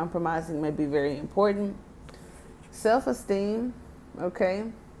goal or compromising may be very important. Self-esteem, okay,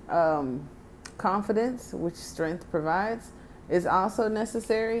 confidence, which strength provides, is also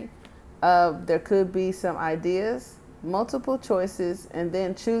necessary. There could be some ideas, multiple choices, and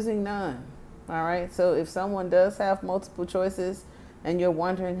then choosing none. All right. So if someone does have multiple choices and you're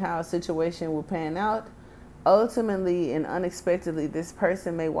wondering how a situation will pan out, ultimately and unexpectedly, this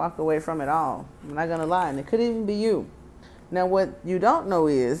person may walk away from it all. I'm not going to lie. And it could even be you. Now, what you don't know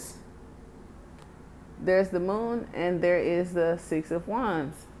is there's the Moon and there is the Six of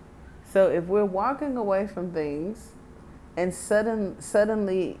Wands. So if we're walking away from things and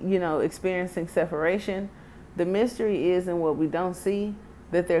suddenly, you know, experiencing separation, the mystery is in what we don't see,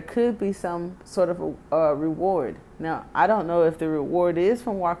 that there could be some sort of a reward. Now, I don't know if the reward is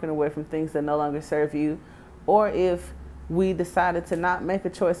from walking away from things that no longer serve you, or if we decided to not make a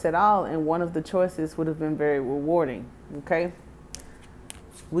choice at all and one of the choices would have been very rewarding. Okay.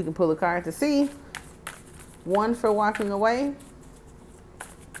 We can pull a card to see. One for walking away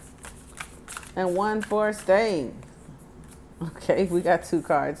and one for staying. Okay, we got 2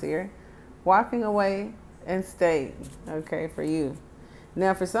 cards here. Walking away and staying, okay, for you.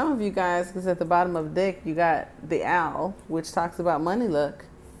 Now, for some of you guys, because at the bottom of the deck, you got the owl, which talks about money luck.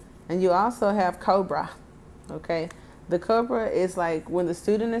 And you also have Cobra, okay? The Cobra is like when the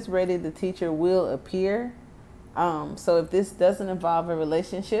student is ready, the teacher will appear. So if this doesn't involve a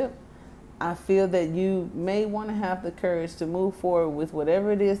relationship, I feel that you may want to have the courage to move forward with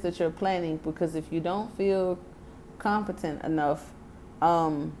whatever it is that you're planning, because if you don't feel competent enough,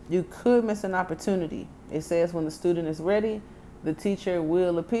 you could miss an opportunity. It says when the student is ready, the teacher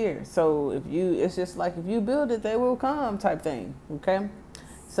will appear. So if you, it's just like if you build it, they will come type thing, okay?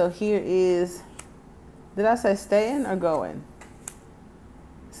 So here is, did I say staying or going?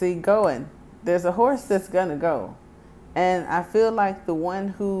 See, going. There's a horse that's gonna go. And I feel like the one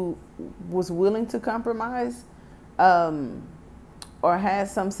who was willing to compromise or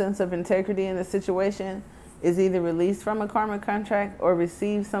has some sense of integrity in the situation is either released from a karmic contract or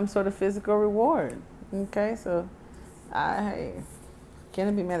receives some sort of physical reward. Okay, so I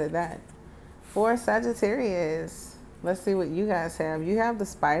can't be mad at that. For Sagittarius, let's see what you guys have. You have the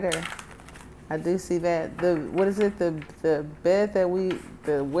spider. I do see that. The, what is it? The bed that we,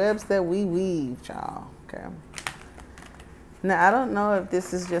 the webs that we weave, y'all. Okay. Now, I don't know if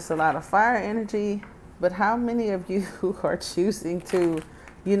this is just a lot of fire energy, but how many of you who are choosing to,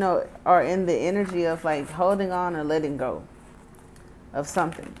 you know, are in the energy of like holding on or letting go of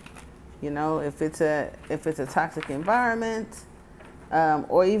something? You know, if it's a toxic environment,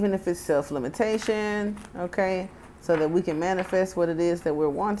 or even if it's self-limitation, okay, so that we can manifest what it is that we're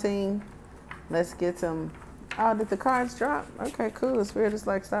wanting. Let's get some. Oh, did the cards drop? Okay, cool. The Spirit is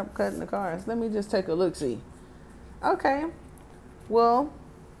like, stop cutting the cards. Let me just take a look-see. Okay. Well,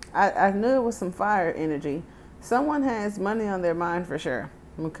 I knew it was some fire energy. Someone has money on their mind for sure.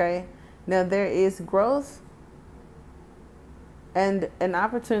 Okay. Now, there is growth and an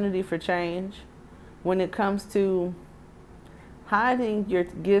opportunity for change when it comes to hiding your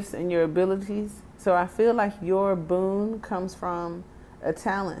gifts and your abilities. So I feel like your boon comes from a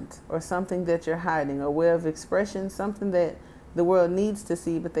talent or something that you're hiding, a way of expression, something that the world needs to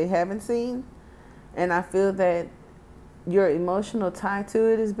see but they haven't seen. And I feel that your emotional tie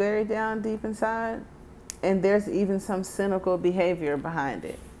to it is buried down deep inside, and there's even some cynical behavior behind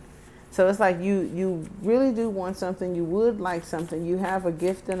it. So it's like you really do want something, you would like something, you have a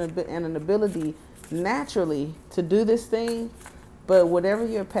gift and an ability naturally to do this thing, but whatever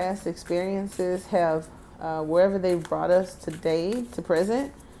your past experiences have, wherever they've brought us today to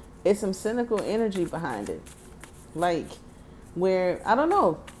present, it's some cynical energy behind it. Like where, I don't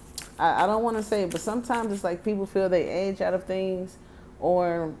know, I don't want to say it, but sometimes it's like people feel they age out of things,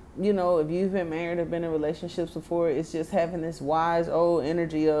 or, you know, if you've been married or been in relationships before, it's just having this wise old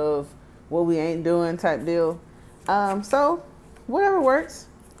energy of what we ain't doing type deal. So whatever works.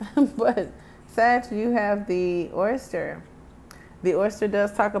 But Sag, you have the oyster. The oyster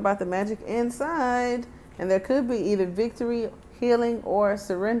does talk about the magic inside, and there could be either victory, healing, or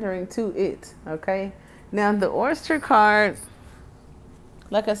surrendering to it. Okay. Now the oyster card,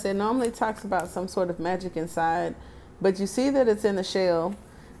 like I said, normally talks about some sort of magic inside, but you see that it's in the shell,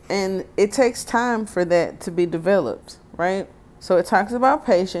 and it takes time for that to be developed, right? So it talks about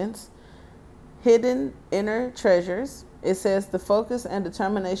patience, hidden inner treasures. It says the focus and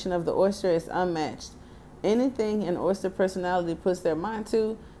determination of the oyster is unmatched. Anything an oyster personality puts their mind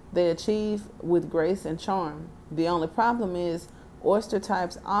to, they achieve with grace and charm. The only problem is oyster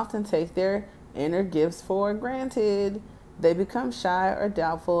types often take their inner gifts for granted. They become shy or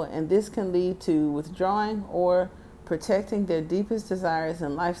doubtful, and this can lead to withdrawing or protecting their deepest desires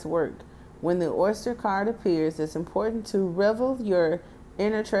in life's work. When the oyster card appears, it's important to reveal your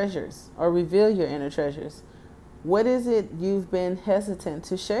inner treasures or reveal your inner treasures. What is it you've been hesitant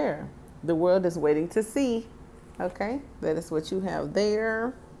to share? The world is waiting to see. Okay, that is what you have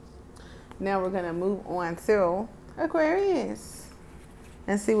there. Now we're going to move on to Aquarius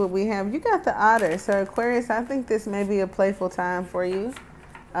and see what we have. You got the otter. So Aquarius, I think this may be a playful time for you.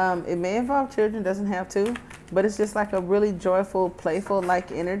 It may involve children, doesn't have to, but it's just like a really joyful, playful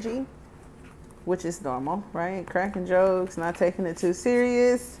like energy, which is normal, right? Cracking jokes, not taking it too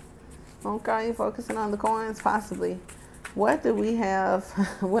serious. Okay, you focusing on the coins, possibly. What do we have?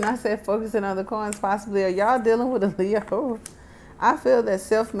 When I said focusing on the coins, possibly, are y'all dealing with a Leo? I feel that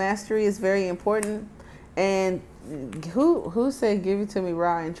self-mastery is very important. And who said give it to me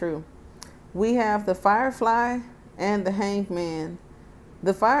raw and true? We have the firefly and the hanged man.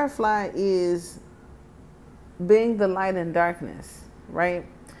 The firefly is being the light in darkness, right?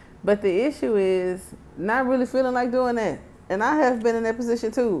 But the issue is not really feeling like doing that. And I have been in that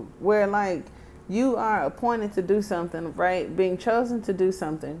position too, where like You are appointed to do something, right? Being chosen to do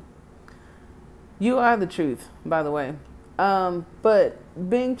something. You are the truth, by the way. But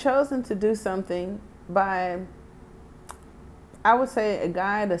being chosen to do something by, I would say, a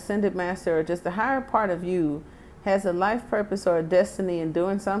guide, ascended master, or just a higher part of you has a life purpose or a destiny in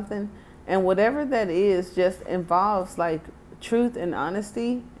doing something. And whatever that is just involves like truth and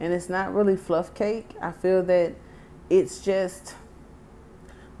honesty. And it's not really fluff cake. I feel that it's just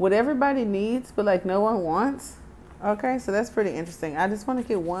what everybody needs, but like no one wants. Okay, so that's pretty interesting. I just want to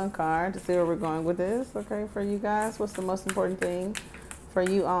get one card to see where we're going with this. Okay, for you guys, what's the most important thing for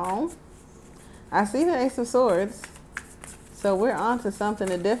you all? I see the Ace of Swords. So we're on to something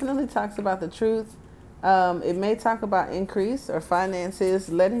that definitely talks about the truth. It may talk about increase or finances,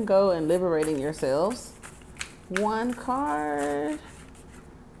 letting go and liberating yourselves. One card.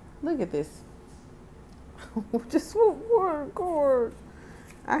 Look at this. Just one card.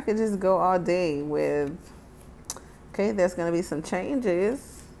 I could just go all day with, okay, there's going to be some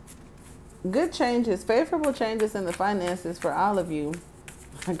changes. Good changes, favorable changes in the finances for all of you.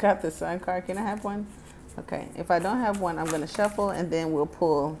 I got the Sun card. Can I have one? Okay, if I don't have one, I'm going to shuffle and then we'll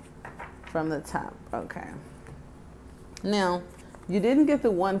pull from the top. Okay. Now, you didn't get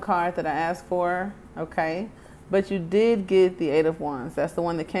the one card that I asked for, okay? But you did get the Eight of Wands. That's the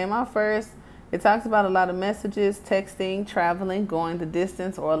one that came out first. It talks about a lot of messages, texting, traveling, going the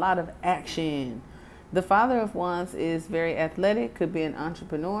distance, or a lot of action. The Father of Wands is very athletic, could be an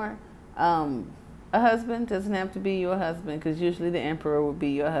entrepreneur. A husband doesn't have to be your husband, because usually the Emperor would be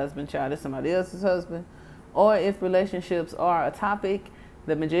your husband, child is somebody else's husband. Or if relationships are a topic,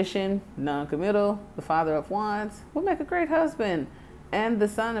 the Magician, non-committal, the Father of Wands will make a great husband. And the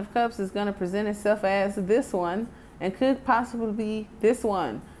Son of Cups is going to present itself as this one and could possibly be this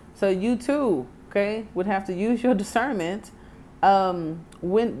one. So you too, okay, would have to use your discernment.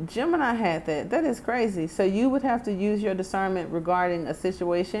 When Gemini had that is crazy. So you would have to use your discernment regarding a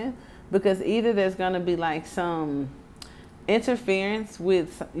situation, because either there's going to be like some interference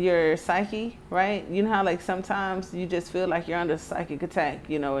with your psyche, right? You know how like sometimes you just feel like you're under psychic attack,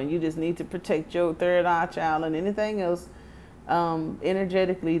 you know, and you just need to protect your third eye, child, and anything else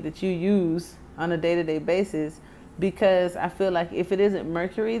energetically that you use on a day-to-day basis. Because I feel like if it isn't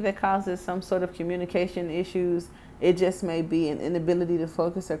Mercury that causes some sort of communication issues, it just may be an inability to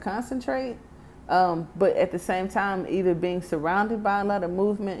focus or concentrate. But at the same time, either being surrounded by a lot of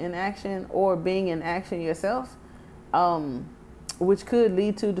movement and action, or being in action yourself, which could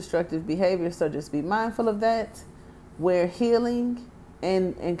lead to destructive behavior. So just be mindful of that. Where healing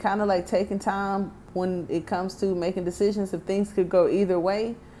and kind of like taking time when it comes to making decisions, if things could go either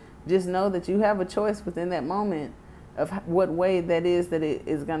way, just know that you have a choice within that moment of what way that is that it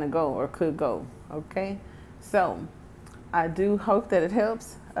is going to go or could go. Okay, so I do hope that it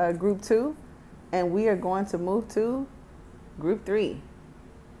helps group 2, and we are going to move to group 3.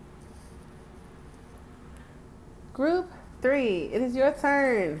 Group 3, it is your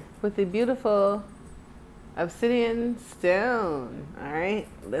turn with the beautiful Obsidian stone. All right,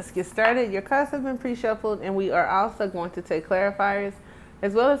 let's get started. Your cards have been pre-shuffled, and we are also going to take clarifiers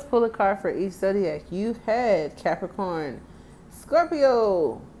as well as pull a card for each zodiac. You had Capricorn,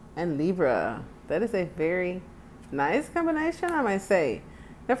 Scorpio, and Libra. That is a very nice combination, I might say.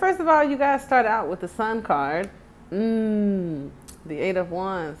 Now, first of all, you guys start out with the Sun card. The Eight of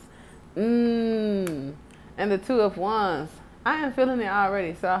Wands. And the Two of Wands. I am feeling it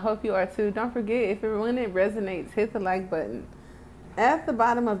already, so I hope you are too. Don't forget, when it resonates, hit the like button. At the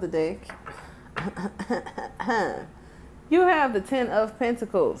bottom of the deck, you have the Ten of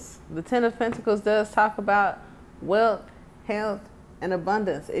Pentacles. The Ten of Pentacles does talk about wealth, health, and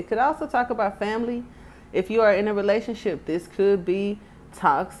abundance. It could also talk about family. If you are in a relationship, this could be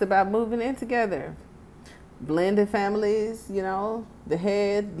talks about moving in together. Blended families, you know, the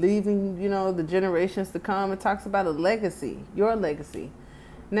head leaving, you know, the generations to come. It talks about a legacy, your legacy.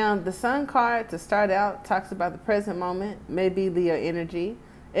 Now, the Sun card to start out talks about the present moment, maybe Leo energy.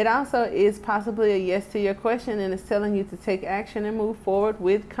 It also is possibly a yes to your question, and it's telling you to take action and move forward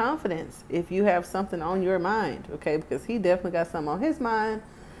with confidence if you have something on your mind, okay? Because he definitely got something on his mind,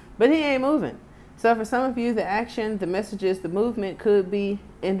 but he ain't moving. So for some of you, the action, the messages, the movement could be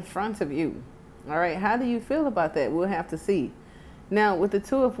in front of you. All right, how do you feel about that? We'll have to see. Now, with the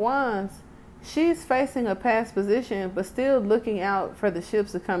Two of Wands, she's facing a past position, but still looking out for the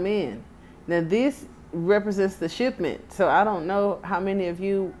ships to come in. Now, this represents the shipment. So I don't know how many of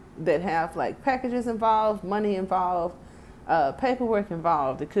you that have like packages involved, money involved, paperwork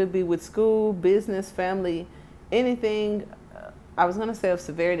involved. It could be with school, business, family, anything. I was going to say of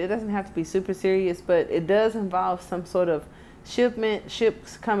severity. It doesn't have to be super serious, but it does involve some sort of shipment,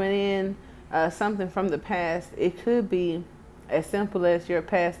 ships coming in, something from the past. It could be as simple as your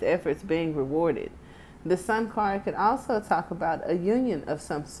past efforts being rewarded. The Sun card could also talk about a union of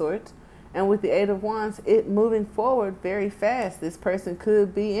some sort. And with the Eight of Wands, it moving forward very fast. This person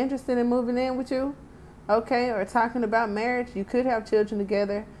could be interested in moving in with you, okay, or talking about marriage. You could have children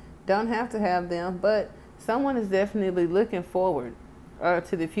together. Don't have to have them, but someone is definitely looking forward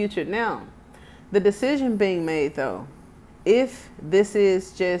to the future. Now, the decision being made, though, if this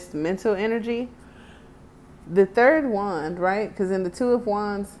is just mental energy, the third wand, right? Because in the Two of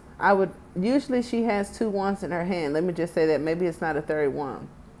Wands, usually she has two wands in her hand. Let me just say that. Maybe it's not a third wand.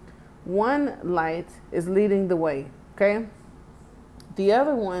 One light is leading the way, okay? The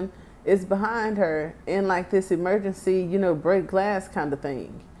other one is behind her in like this emergency, break glass kind of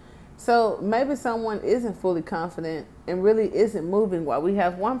thing. So maybe someone isn't fully confident and really isn't moving. While we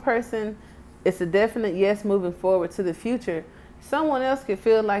have one person, it's a definite yes moving forward to the future. Someone else could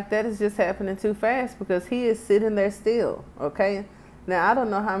feel like that is just happening too fast because he is sitting there still, okay? Now, I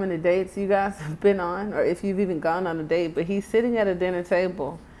don't know how many dates you guys have been on or if you've even gone on a date, but he's sitting at a dinner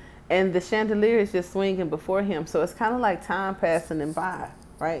table and the chandelier is just swinging before him. So it's kind of like time passing him by,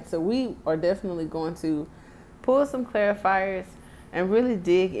 right? So we are definitely going to pull some clarifiers and really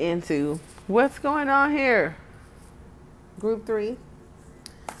dig into what's going on here. Group 3.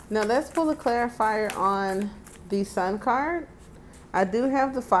 Now let's pull a clarifier on the Sun card. I do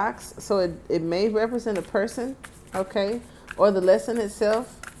have the fox, so it may represent a person, okay, or the lesson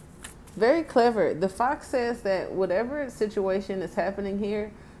itself. Very clever. The fox says that whatever situation is happening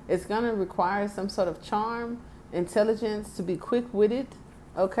here, it's going to require some sort of charm, intelligence, to be quick-witted,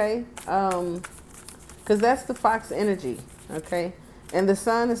 okay, because that's the fox energy, okay, and the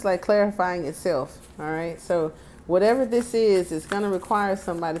sun is like clarifying itself, all right. So whatever this is, it's going to require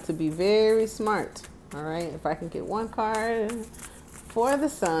somebody to be very smart, all right. If I can get one card for the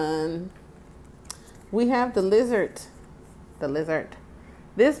sun, we have the lizard. The lizard.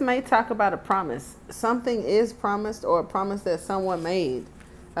 This may talk about a promise. Something is promised, or a promise that someone made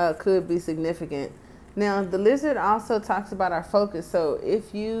could be significant. Now, the lizard also talks about our focus. So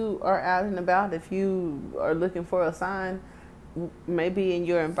if you are out and about, if you are looking for a sign, maybe in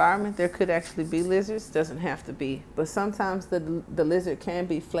your environment, there could actually be lizards. Doesn't have to be. But sometimes the lizard can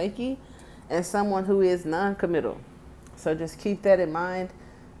be flaky and someone who is non-committal. So just keep that in mind.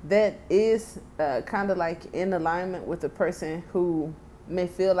 That is kind of like in alignment with the person who may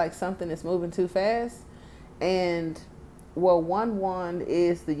feel like something is moving too fast. And well, one wand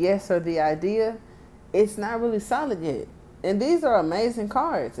is the yes or the idea. It's not really solid yet. And these are amazing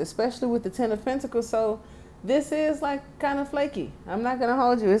cards, especially with the Ten of Pentacles. So this is like kind of flaky. I'm not going to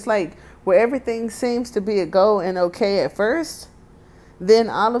hold you. It's like where everything seems to be a go and okay at first, then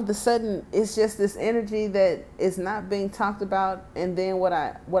all of a sudden it's just this energy that is not being talked about. And then what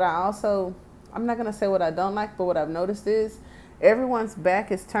I also, I'm not going to say what I don't like, but what I've noticed is everyone's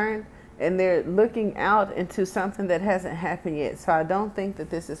back is turned and they're looking out into something that hasn't happened yet. So I don't think that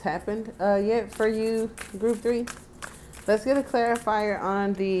this has happened yet for you, Group 3. Let's get a clarifier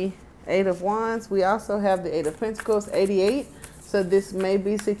on the Eight of Wands. We also have the Eight of Pentacles, 88. So this may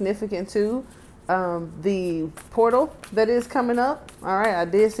be significant too. The portal that is coming up. All right, I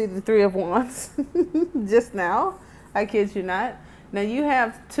did see the Three of Wands just now. I kid you not. Now you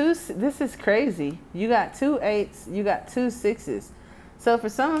have two, this is crazy. You got 2 8s, you got 2 6s. So for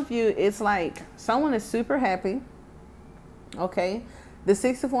some of you, it's like someone is super happy. Okay. The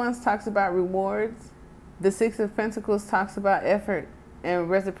Six of Wands talks about rewards. The Six of Pentacles talks about effort and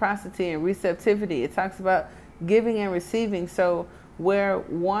reciprocity and receptivity. It talks about giving and receiving. So where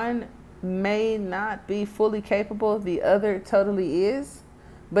one may not be fully capable, the other totally is.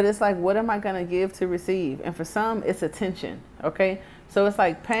 But it's like, what am I going to give to receive? And for some, it's attention. Okay. So it's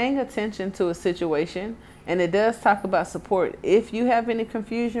like paying attention to a situation. And it does talk about support. If you have any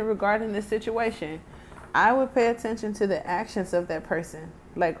confusion regarding this situation, I would pay attention to the actions of that person.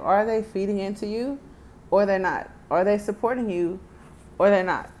 Like, are they feeding into you or they're not? Are they supporting you or they're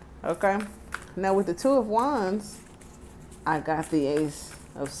not? Okay. Now with the Two of Wands, I got the Ace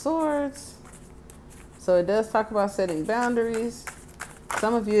of Swords. So it does talk about setting boundaries.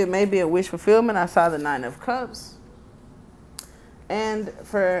 Some of you, it may be a wish fulfillment. I saw the Nine of Cups. And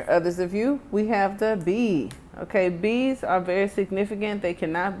for others of you, we have the bee. Okay, bees are very significant. They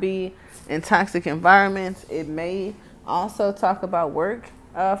cannot be in toxic environments. It may also talk about work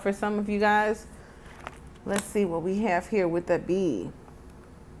for some of you guys. Let's see what we have here with the bee.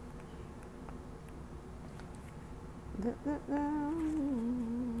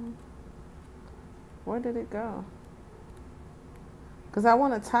 Where did it go? Because I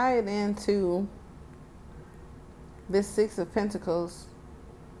want to tie it into this Six of Pentacles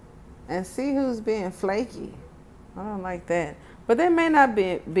and see who's being flaky. I don't like that. But they may not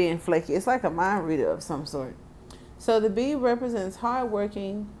be being flaky. It's like a mind reader of some sort. So the bee represents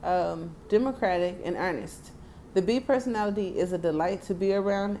hardworking, democratic, and earnest. The bee personality is a delight to be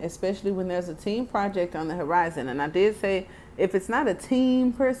around, especially when there's a team project on the horizon. And I did say, if it's not a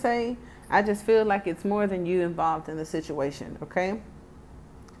team per se, I just feel like it's more than you involved in the situation, okay?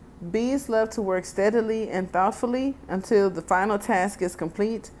 Bees love to work steadily and thoughtfully until the final task is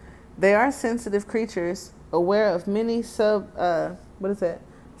complete. They are sensitive creatures, aware of many subtleties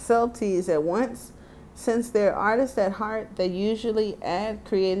at once. Since they're artists at heart, they usually add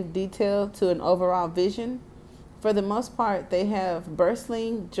creative detail to an overall vision. For the most part, they have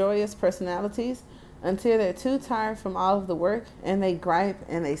bustling, joyous personalities until they're too tired from all of the work, and they gripe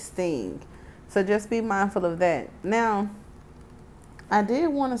and they sting. So just be mindful of that. Now, I did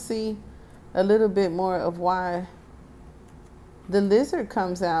want to see a little bit more of why the lizard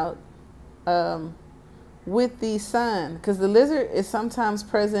comes out with the sun, because the lizard is sometimes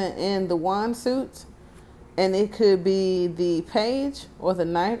present in the wand suit, and it could be the page or the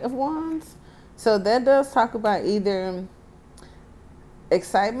knight of wands. So that does talk about either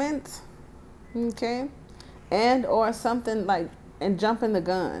excitement, okay, and or something like, and jumping the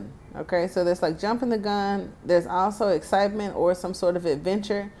gun, okay? So there's like jumping the gun. There's also excitement or some sort of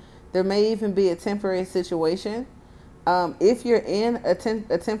adventure. There may even be a temporary situation. If you're in a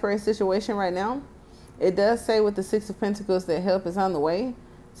temporary situation right now, it does say with the Six of Pentacles that help is on the way.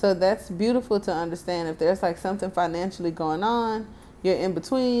 So that's beautiful to understand. If there's like something financially going on, you're in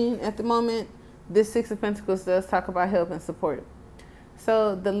between at the moment, this Six of Pentacles does talk about help and support.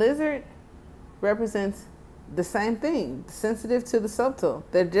 So the lizard represents the same thing, sensitive to the subtle.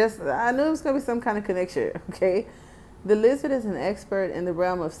 They're just, I knew it was going to be some kind of connection, okay? The lizard is an expert in the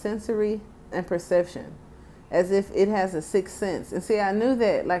realm of sensory and perception, as if it has a sixth sense. And see, I knew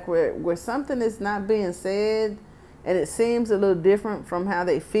that, like where something is not being said and it seems a little different from how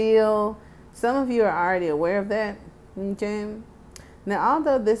they feel. Some of you are already aware of that, okay? Now,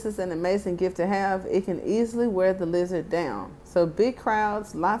 although this is an amazing gift to have, it can easily wear the lizard down. So big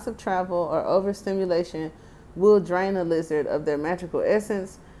crowds, lots of travel, or overstimulation will drain a lizard of their magical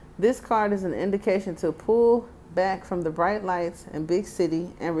essence. This card is an indication to pull back from the bright lights and big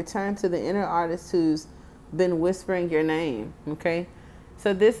city and return to the inner artist who's been whispering your name, okay?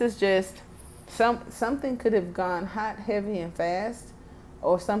 So this is just something could have gone hot, heavy, and fast,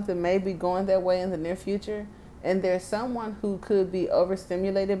 or something may be going that way in the near future. And there's someone who could be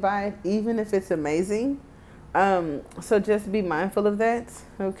overstimulated by it, even if it's amazing. So just be mindful of that,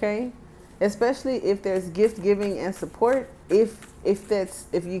 okay? Especially if there's gift giving and support. If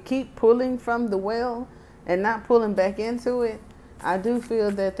you keep pulling from the well and not pulling back into it, I do feel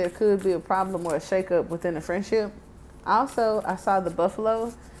that there could be a problem or a shakeup within a friendship. Also, I saw the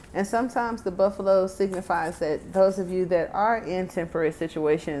buffalo, and sometimes the buffalo signifies that those of you that are in temporary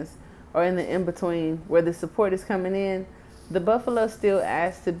situations or in the in-between where the support is coming in, the buffalo still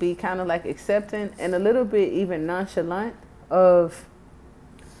asks to be kind of like accepting and a little bit even nonchalant of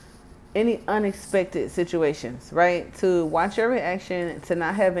any unexpected situations, right? To watch your reaction, to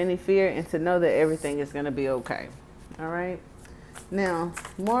not have any fear, and to know that everything is going to be okay. All right. Now,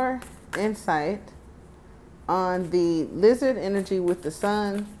 more insight on the lizard energy with the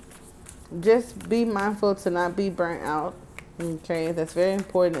sun. Just be mindful to not be burnt out. Okay, that's very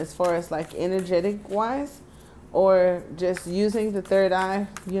important as far as like energetic wise, or just using the third eye.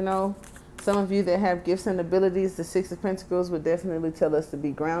 You know, some of you that have gifts and abilities, the Six of Pentacles would definitely tell us to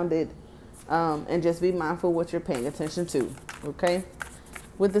be grounded, and just be mindful what you're paying attention to. Okay,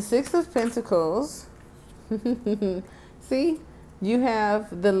 with the Six of Pentacles, see, you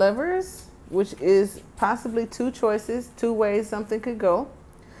have the Lovers, which is possibly two choices, two ways something could go,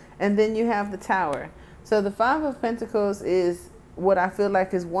 and then you have the Tower. So the Five of Pentacles is what I feel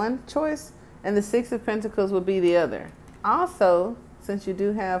like is one choice, and the Six of Pentacles would be the other. Also, since you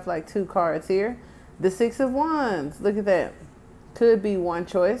do have like two cards here, the Six of Wands, look at that, could be one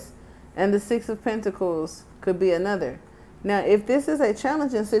choice, and the Six of Pentacles could be another. Now, if this is a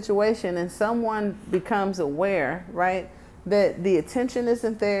challenging situation and someone becomes aware, right, that the attention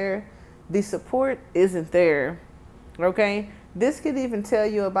isn't there, the support isn't there, okay, this could even tell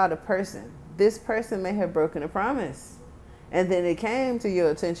you about a person. This person may have broken a promise, and then it came to your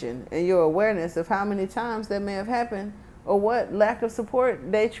attention and your awareness of how many times that may have happened, or what lack of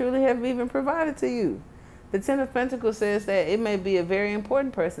support they truly have even provided to you. The Ten of Pentacles says that it may be a very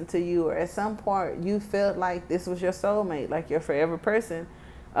important person to you, or at some point you felt like this was your soulmate, like your forever person,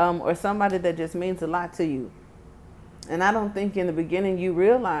 or somebody that just means a lot to you. And I don't think in the beginning you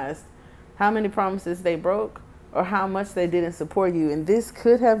realized how many promises they broke, or how much they didn't support you. And this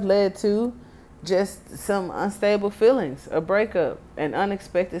could have led to just some unstable feelings, a breakup, an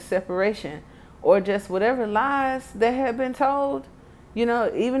unexpected separation, or just whatever lies that have been told. You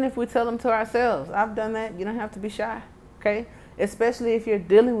know, even if we tell them to ourselves, I've done that. You don't have to be shy, okay? Especially if you're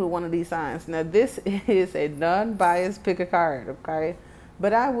dealing with one of these signs. Now, this is a non-biased pick a card, okay?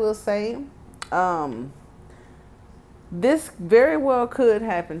 But I will say, this very well could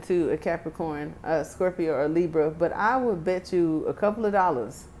happen to a Capricorn, a Scorpio, or a Libra. But I would bet you a couple of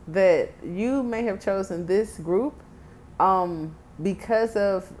dollars that you may have chosen this group because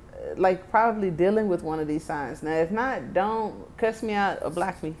of, like, probably dealing with one of these signs. Now, if not, don't cuss me out or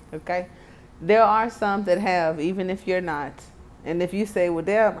block me, okay? There are some that have, even if you're not. And if you say, well,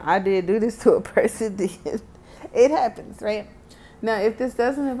 damn, I did do this to a person, then it happens, right? Now, if this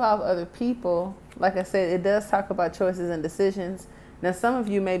doesn't involve other people, like I said, it does talk about choices and decisions. Now, some of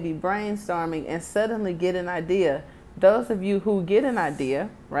you may be brainstorming and suddenly get an idea. Those of you who get an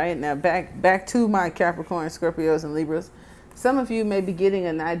idea, right? Now, back to my Capricorn, Scorpios, and Libras. Some of you may be getting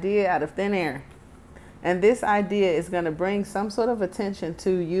an idea out of thin air. And this idea is going to bring some sort of attention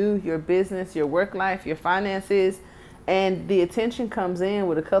to you, your business, your work life, your finances. And the attention comes in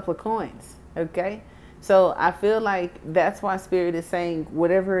with a couple of coins, okay? So I feel like that's why Spirit is saying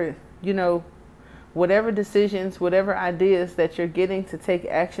whatever, you know, whatever decisions, whatever ideas that you're getting to take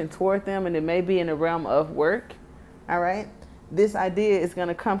action toward them, and it may be in the realm of work, all right? This idea is going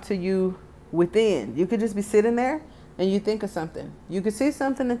to come to you within. You could just be sitting there and you think of something. You could see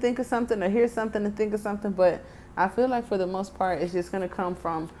something and think of something, or hear something and think of something, but I feel like for the most part, it's just going to come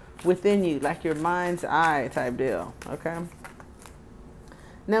from within you, like your mind's eye type deal, okay?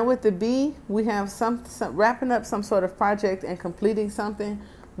 Now with the B, we have some wrapping up some sort of project and completing something.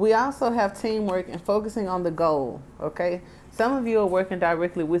 We also have teamwork and focusing on the goal, okay? Some of you are working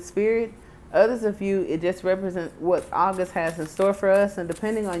directly with Spirit. Others of you, it just represents what August has in store for us. And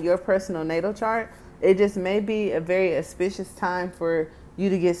depending on your personal natal chart, it just may be a very auspicious time for you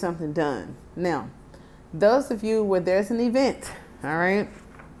to get something done. Now, those of you where there's an event, all right,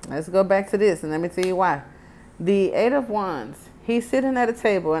 let's go back to this and let me tell you why. The Eight of Wands, he's sitting at a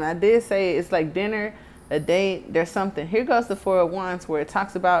table, and I did say it's like dinner, a date, there's something. Here goes the Four of Wands, where it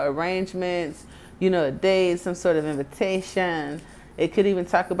talks about arrangements, you know, a date, some sort of invitation. It could even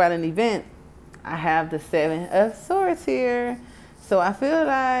talk about an event. I have the Seven of Swords here. So I feel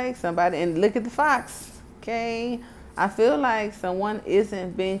like somebody, and look at the fox, okay? I feel like someone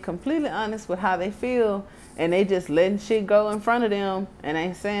isn't being completely honest with how they feel, and they just letting shit go in front of them and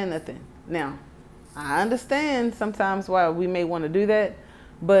ain't saying nothing. Now, I understand sometimes why we may want to do that,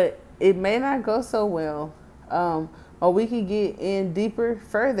 but it may not go so well, or we could get in deeper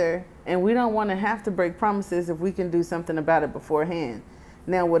further, and we don't want to have to break promises if we can do something about it beforehand.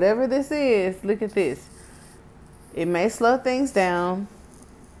 Now, whatever this is, look at this. It may slow things down.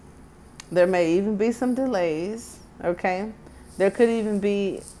 There may even be some delays, okay? There could even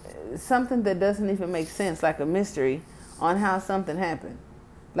be something that doesn't even make sense, like a mystery on how something happened.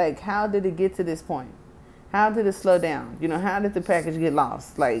 Like, how did it get to this point? How did it slow down? You know, how did the package get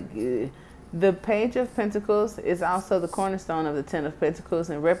lost? Like, the Page of Pentacles is also the cornerstone of the Ten of Pentacles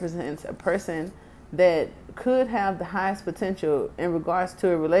and represents a person that could have the highest potential in regards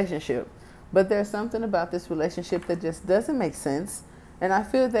to a relationship. But there's something about this relationship that just doesn't make sense. And I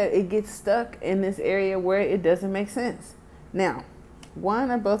feel that it gets stuck in this area where it doesn't make sense. Now,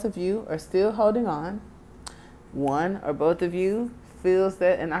 one or both of you are still holding on. One or both of you feels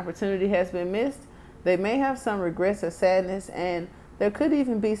that an opportunity has been missed. They may have some regrets or sadness, and there could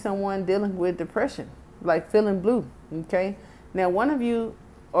even be someone dealing with depression, like feeling blue, okay? Now, one of you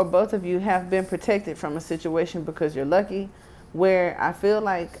or both of you have been protected from a situation because you're lucky, where I feel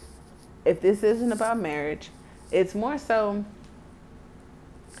like if this isn't about marriage, it's more so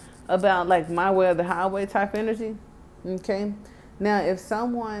about like my way or the highway type energy, okay? Now, if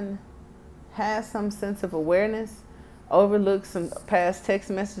someone has some sense of awareness, overlooks some past text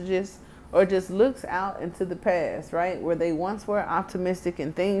messages, or just looks out into the past, right, where they once were optimistic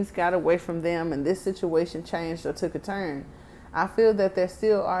and things got away from them and this situation changed or took a turn, I feel that there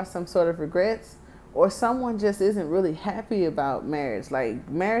still are some sort of regrets, or someone just isn't really happy about marriage. Like,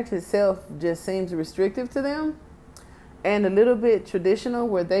 marriage itself just seems restrictive to them and a little bit traditional,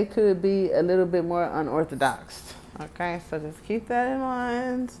 where they could be a little bit more unorthodox. Okay, so just keep that in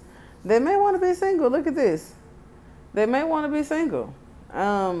mind. They may want to be single. Look at this. They may want to be single.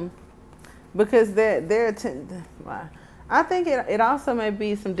 Because I think it also may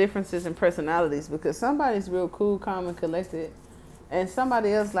be some differences in personalities, because somebody's real cool, calm, and collected, and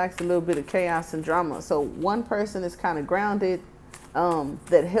somebody else likes a little bit of chaos and drama. So one person is kind of grounded,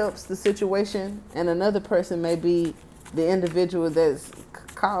 that helps the situation, and another person may be the individual that's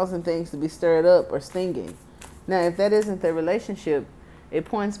causing things to be stirred up or stinging. Now, if that isn't the relationship, it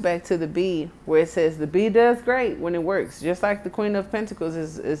points back to the bee, where it says the bee does great when it works. Just like the Queen of Pentacles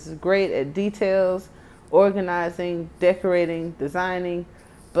is great at details, organizing, decorating, designing.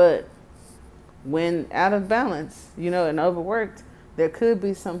 But when out of balance, you know, and overworked, there could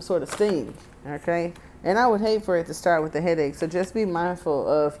be some sort of sting, okay? And I would hate for it to start with a headache. So just be mindful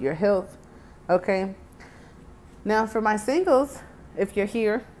of your health, okay? Now, for my singles, if you're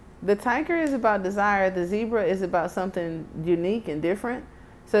here, the tiger is about desire. The zebra is about something unique and different.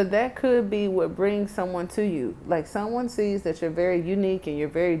 So that could be what brings someone to you. Like someone sees that you're very unique and you're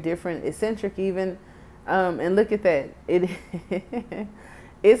very different, eccentric even. And look at that.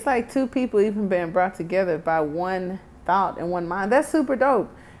 It's like two people even being brought together by one thought and one mind. That's super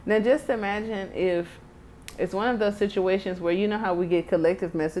dope. Now just imagine if it's one of those situations where, you know how we get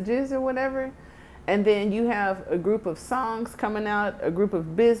collective messages or whatever, and then you have a group of songs coming out, a group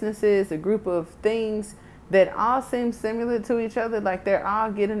of businesses, a group of things that all seem similar to each other, like they're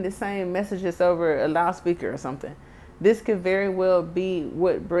all getting the same messages over a loudspeaker or something. This could very well be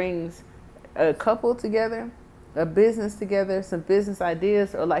what brings a couple together, a business together, some business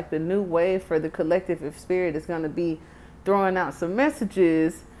ideas, or like the new wave for the collective. If spirit is going to be throwing out some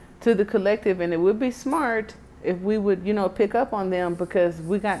messages to the collective, and it would be smart if we would, you know, pick up on them, because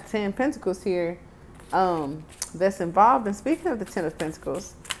we got 10 Pentacles here that's involved. And speaking of the 10 of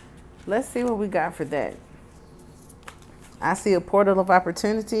Pentacles, let's see what we got for that. I see a portal of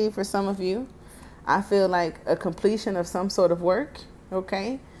opportunity for some of you. I feel like a completion of some sort of work,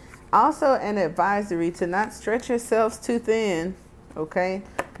 okay? Also an advisory to not stretch yourselves too thin, okay?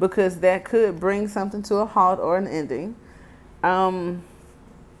 Because that could bring something to a halt or an ending.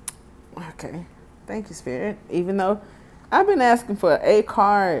 Okay, thank you, Spirit. Even though I've been asking for a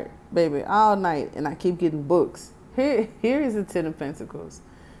card, baby, all night, and I keep getting books. Here is the 10 of Pentacles.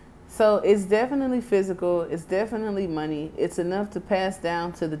 So it's definitely physical. It's definitely money. It's enough to pass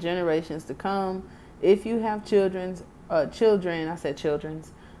down to the generations to come. If you have children, I said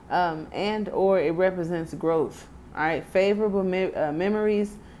children's, and or it represents growth. All right, favorable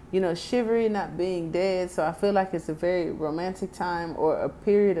memories. You know, chivalry not being dead. So I feel like it's a very romantic time or a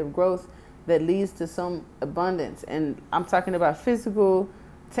period of growth that leads to some abundance. And I'm talking about physical,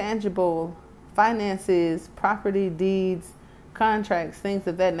 tangible, finances, property, deeds, contracts, things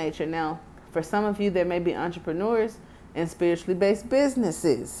of that nature. Now, for some of you, there may be entrepreneurs and spiritually based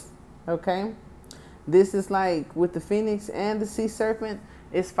businesses, okay? This is like with the Phoenix and the Sea Serpent,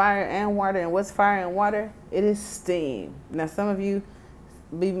 it's fire and water. And what's fire and water? It is steam. Now, some of you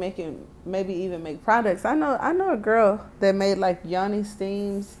be making, maybe even make products. I know a girl that made like yoni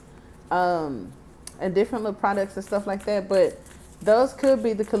steams, and different little products and stuff like that. But those could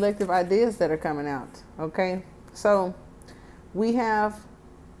be the collective ideas that are coming out, okay? So we have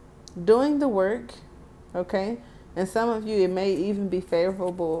doing the work, okay? And some of you, it may even be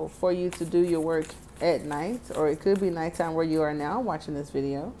favorable for you to do your work at night, or it could be nighttime where you are now watching this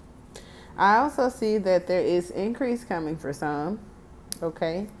video. I also see that there is increase coming for some,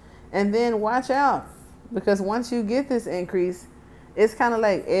 okay? And then watch out, because once you get this increase, it's kind of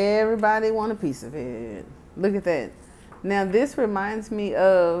like everybody want a piece of it. Look at that. Now, this reminds me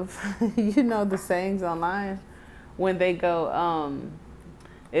of, you know, the sayings online when they go,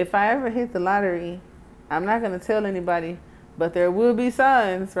 if I ever hit the lottery, I'm not going to tell anybody, but there will be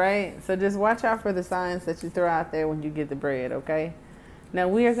signs, right? So just watch out for the signs that you throw out there when you get the bread, okay? Now,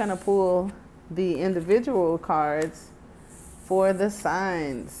 we are going to pull the individual cards for the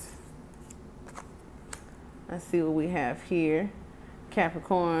signs. Let's see what we have here.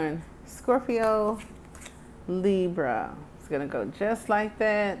 Capricorn, Scorpio, Libra. It's going to go just like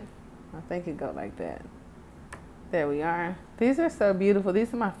that. I think it go like that. There we are. These are so beautiful.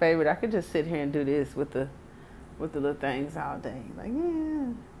 These are my favorite. I could just sit here and do this with the little things all day. Like,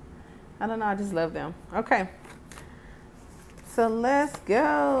 yeah. I don't know. I just love them. Okay. So let's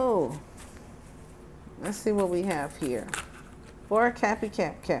go. Let's see what we have here. For Cappy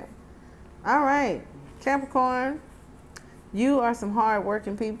Cap. All right. Capricorn, you are some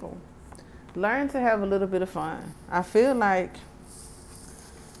hard-working people. Learn to have a little bit of fun. I feel like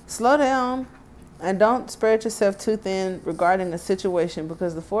slow down and don't spread yourself too thin regarding the situation,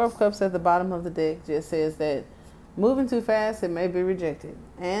 because the 4 of Cups at the bottom of the deck just says that moving too fast, it may be rejected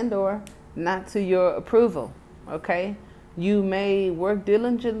and or not to your approval, okay? You may work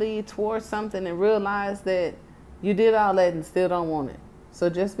diligently towards something and realize that you did all that and still don't want it. So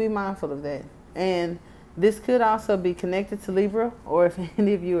just be mindful of that. And this could also be connected to Libra, or if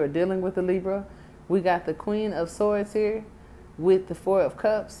any of you are dealing with a Libra, we got the Queen of Swords here. with the Four of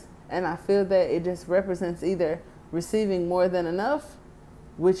Cups. And I feel that it just represents either receiving more than enough,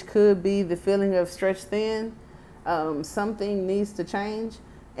 which could be the feeling of stretched thin. Something needs to change.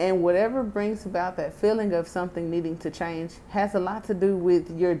 And whatever brings about that feeling of something needing to change has a lot to do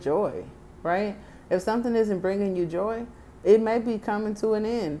with your joy, right? If something isn't bringing you joy, it may be coming to an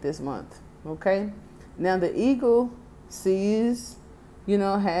end this month, okay? Now the eagle sees, you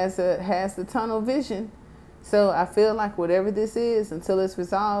know, has the tunnel vision. So I feel like whatever this is, until it's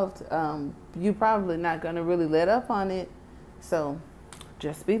resolved, you're probably not going to really let up on it. So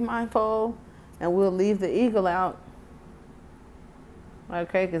just be mindful, and we'll leave the eagle out.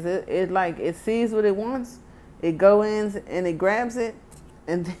 Okay, because it sees what it wants, it goes in and it grabs it,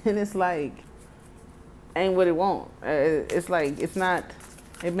 and then it's like, ain't what it wants. It's like,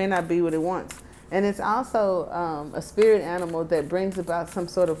 it may not be what it wants. And it's also a spirit animal that brings about some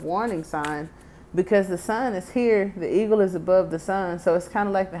sort of warning sign, because the sun is here, the eagle is above the sun. So it's kind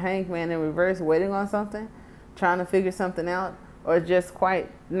of like the hangman in reverse, waiting on something, trying to figure something out, or just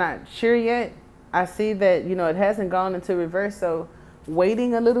quite not sure yet. I see that, you know, it hasn't gone into reverse, so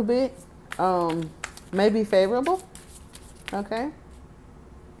waiting a little bit may be favorable. Okay.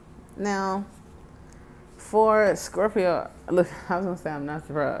 Now, for Scorpio, look, I was going to say I'm not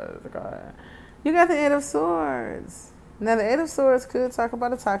surprised. You got the Eight of Swords. Now, the Eight of Swords could talk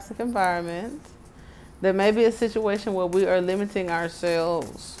about a toxic environment. There may be a situation where we are limiting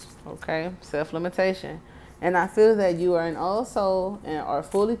ourselves, okay? Self-limitation. And I feel that you are an old soul and are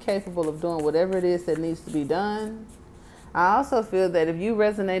fully capable of doing whatever it is that needs to be done. I also feel that if you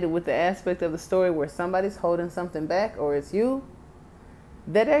resonated with the aspect of the story where somebody's holding something back, or it's you,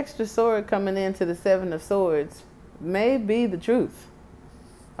 that extra sword coming into the Seven of Swords may be the truth.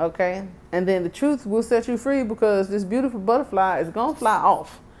 Okay? And then the truth will set you free, because this beautiful butterfly is going to fly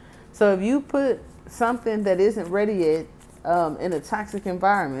off. So if you put something that isn't ready yet in a toxic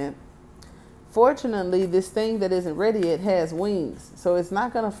environment, fortunately, this thing that isn't ready yet has wings. So it's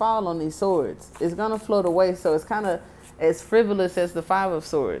not going to fall on these swords. It's going to float away. So it's kind of as frivolous as the Five of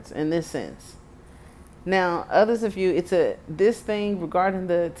Swords in this sense. Now, others of you, this thing regarding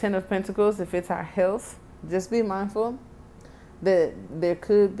the Ten of Pentacles, if it's our health, just be mindful that there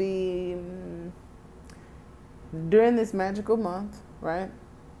could be, during this magical month, right,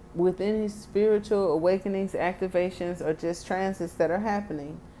 with any spiritual awakenings, activations, or just transits that are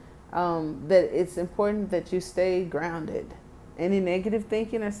happening, that it's important that you stay grounded. Any negative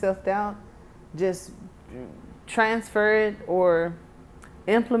thinking or self-doubt, just transfer it or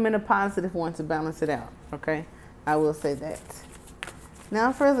implement a positive one to balance it out. Okay, I will say that.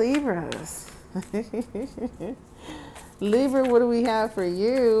 Now for Libras. Libra, what do we have for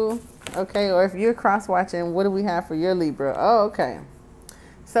you? Okay, or if you're cross-watching, what do we have for your Libra? Oh, okay.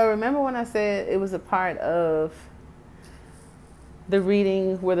 So remember when I said it was a part of the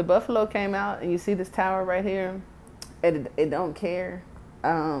reading where the buffalo came out, and you see this tower right here? It don't care.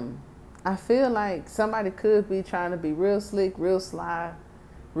 I feel like somebody could be trying to be real slick, real sly,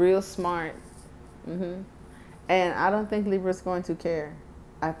 real smart. And I don't think Libra's going to care.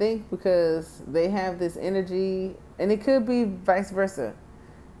 I think because they have this energy, and it could be vice versa.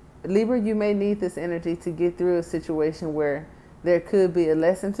 Libra, you may need this energy to get through a situation where there could be a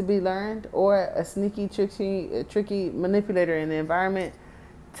lesson to be learned, or a sneaky, tricky manipulator in the environment,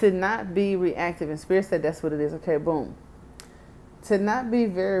 to not be reactive. And Spirit said that's what it is. Okay, boom. To not be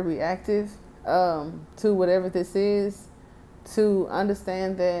very reactive to whatever this is, to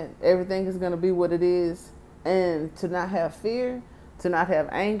understand that everything is going to be what it is, and to not have fear, to not have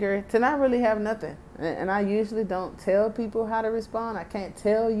anger, to not really have nothing. And I usually don't tell people how to respond. I can't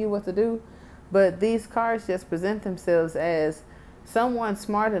tell you what to do. But these cards just present themselves as someone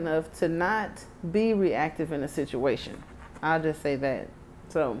smart enough to not be reactive in a situation. I'll just say that.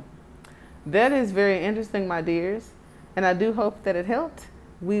 So that is very interesting, my dears. And I do hope that it helped.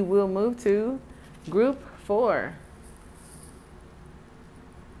 We will move to Group 4.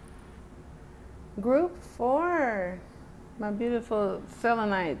 Group 4. My beautiful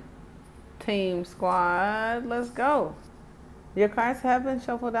Selenite team squad. Let's go. Your cards have been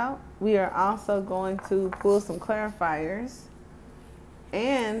shuffled out. We are also going to pull some clarifiers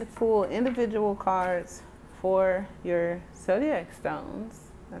and pull individual cards for your zodiac stones.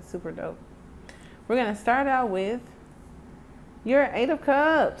 That's super dope. We're going to start out with your Eight of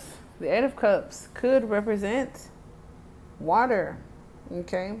Cups. The Eight of Cups could represent water.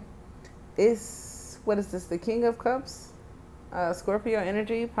 Okay. It's, what is this? The King of Cups. Scorpio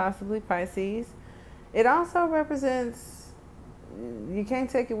energy, possibly Pisces. It also represents, you can't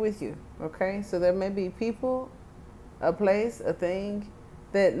take it with you. Okay. So there may be people, a place, a thing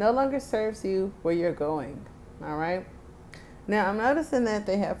that no longer serves you where you're going. All right. Now, I'm noticing that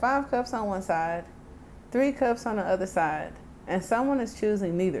they have 5 cups on one side, 3 cups on the other side, and someone is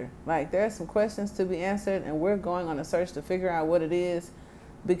choosing neither. Like, there are some questions to be answered, and we're going on a search to figure out what it is,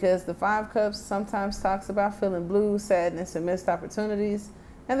 because the 5 cups sometimes talks about feeling blue, sadness, and missed opportunities,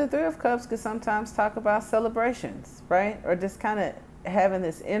 and the 3 of cups could sometimes talk about celebrations, right? Or just kind of having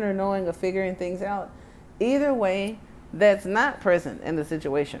this inner knowing of figuring things out. Either way, that's not present in the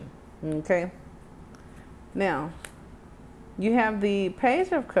situation, okay? Now, you have the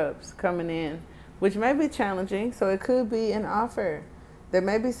Page of Cups coming in, which may be challenging. So it could be an offer. There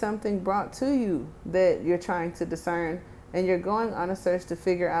may be something brought to you that you're trying to discern, and you're going on a search to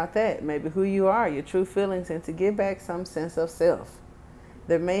figure out that, maybe who you are, your true feelings, and to get back some sense of self.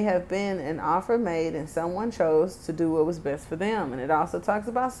 There may have been an offer made and someone chose to do what was best for them. And it also talks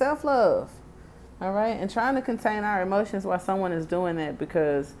about self-love. All right. And trying to contain our emotions while someone is doing that,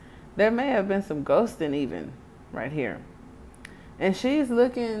 because there may have been some ghosting even right here. And she's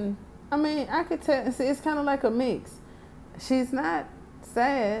looking, I mean, I could tell, see, it's kind of like a mix. She's not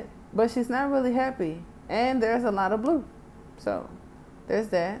sad, but she's not really happy. And there's a lot of blue. So there's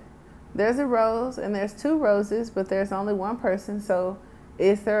that. There's a rose, and there's 2 roses, but there's only one person. So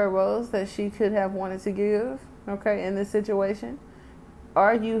is there a rose that she could have wanted to give, okay, in this situation?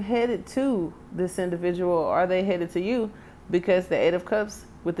 Are you headed to this individual, or are they headed to you? Because the 8 of Cups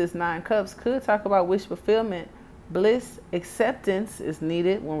with this 9 cups could talk about wish fulfillment. Bliss, acceptance is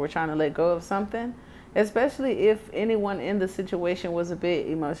needed when we're trying to let go of something, especially if anyone in the situation was a bit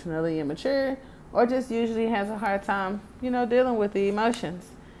emotionally immature, or just usually has a hard time, you know, dealing with the emotions.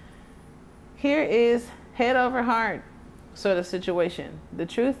 Here is head over heart sort of situation. The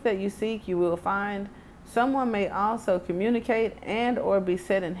truth that you seek, you will find. Someone may also communicate and or be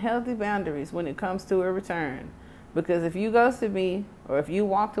setting healthy boundaries when it comes to a return. Because if you ghosted me, or if you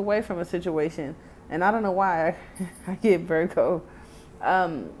walked away from a situation, and I don't know why I get Virgo,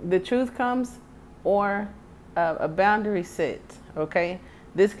 the truth comes, or a boundary set, okay?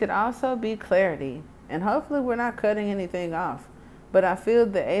 This could also be clarity, and hopefully we're not cutting anything off. But I feel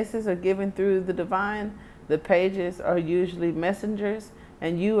the aces are given through the divine. The pages are usually messengers,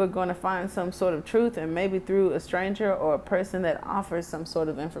 and you are going to find some sort of truth, and maybe through a stranger or a person that offers some sort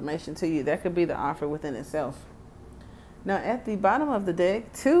of information to you. That could be the offer within itself. Now, at the bottom of the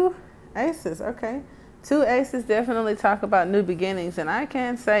deck, 2 aces. Okay. 2 aces definitely talk about new beginnings. And I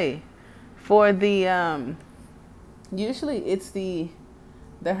can say for the, usually it's the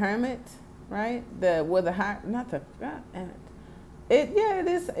Hermit, right?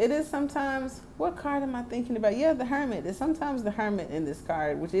 It is sometimes, what card am I thinking about? Yeah, the Hermit. It's sometimes the Hermit in this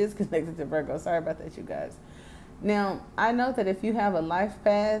card, which is connected to Virgo. Sorry about that, you guys. Now, I know that if you have a life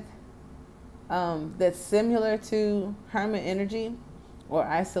path that's similar to Hermit energy or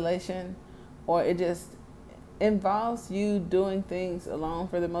isolation, or it just involves you doing things alone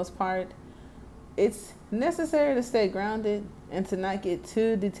for the most part, it's necessary to stay grounded and to not get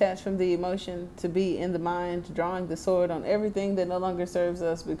too detached from the emotion, to be in the mind, drawing the sword on everything that no longer serves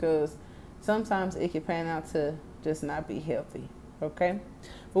us, because sometimes it can pan out to just not be healthy, okay?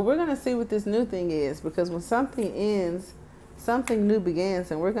 But we're going to see what this new thing is, because when something ends, something new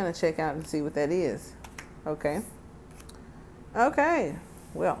begins, and we're going to check out and see what that is, okay? Okay,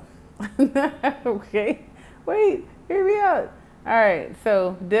 well, okay, wait, hear me out. All right,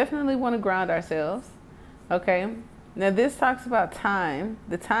 so definitely want to ground ourselves, okay? Now, this talks about time.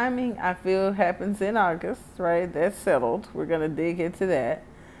 The timing, I feel, happens in August, right? That's settled. We're going to dig into that.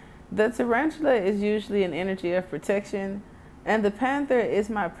 The tarantula is usually an energy of protection, and the panther is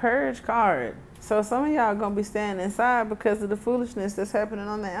my purge card. So some of y'all are going to be standing inside because of the foolishness that's happening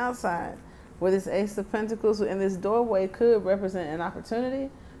on the outside, where this Ace of Pentacles in this doorway could represent an opportunity,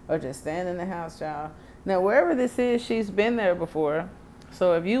 or just stand in the house, y'all. Now, wherever this is, she's been there before.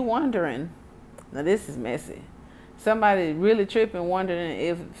 So if you wondering, now this is messy. Somebody really tripping, wondering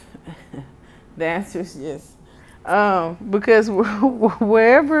if the answer is yes. Because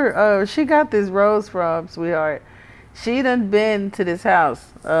wherever she got this rose from, sweetheart, she done been to this house,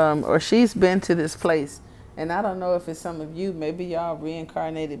 or she's been to this place. And I don't know if it's some of you, maybe y'all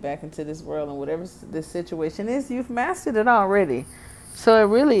reincarnated back into this world, and whatever this situation is, you've mastered it already. So it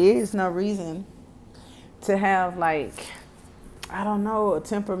really is no reason to have, like, I don't know, a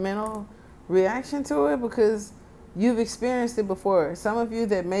temperamental reaction to it, because you've experienced it before. Some of you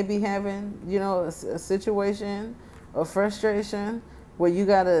that may be having, you know, a situation of frustration where you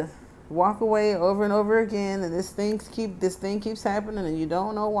gotta walk away over and over again, and this thing keeps happening, and you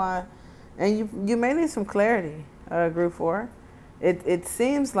don't know why, and you may need some clarity. Group 4, it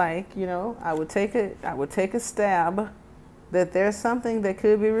seems like, you know, I would take a stab that there's something that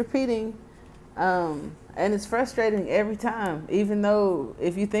could be repeating. And it's frustrating every time, even though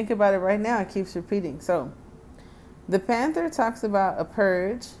if you think about it right now, it keeps repeating. So the Panther talks about a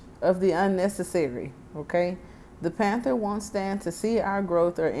purge of the unnecessary, okay? The Panther won't stand to see our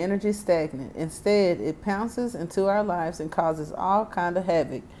growth or energy stagnant. Instead, it pounces into our lives and causes all kind of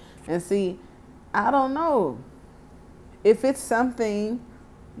havoc. And see, I don't know if it's something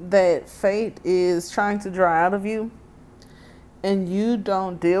that fate is trying to draw out of you and you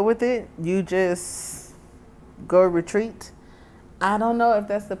don't deal with it, you just go retreat. I don't know if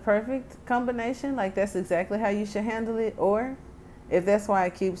that's the perfect combination, like that's exactly how you should handle it, or if that's why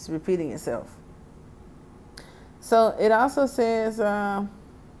it keeps repeating itself. So it also says the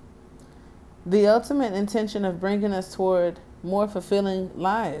ultimate intention of bringing us toward more fulfilling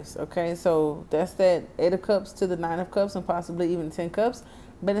lives. Okay, so that's that 8 of Cups to the 9 of Cups and possibly even 10 Cups.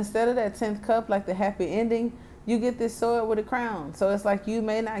 But instead of that 10th cup, like the happy ending, you get this sword with a crown. So it's like you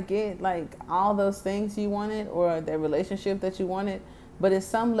may not get like all those things you wanted or that relationship that you wanted, but it's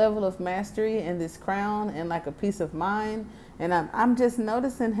some level of mastery and this crown and like a peace of mind. And I'm just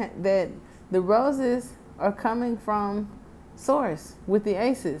noticing that the roses are coming from Source with the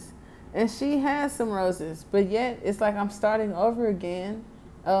aces. And she has some roses, but yet it's like I'm starting over again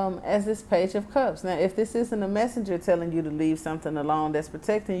as this Page of Cups. Now, if this isn't a messenger telling you to leave something alone that's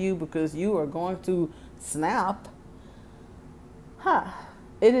protecting you because you are going to snap,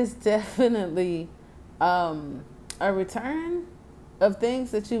 it is definitely a return of things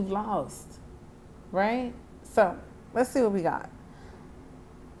that you've lost, right? So let's see what we got.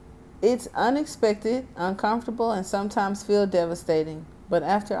 It's unexpected, uncomfortable, and sometimes feel devastating. But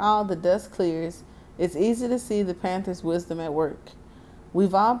after all the dust clears, it's easy to see the Panther's wisdom at work.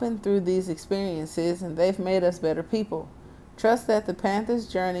 We've all been through these experiences, and they've made us better people. Trust that the Panther's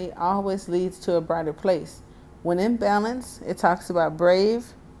journey always leads to a brighter place. When in balance, it talks about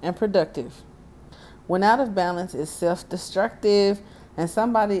brave and productive. When out of balance, it's self-destructive, and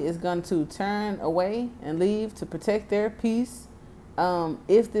somebody is going to turn away and leave to protect their peace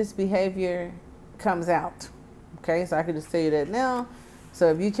if this behavior comes out. Okay, so I can just tell you that now.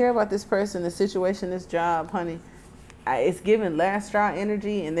 So if you care about this person, this situation, this job, honey, it's giving last straw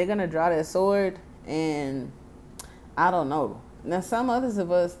energy, and they're going to draw that sword, and I don't know. Now, some others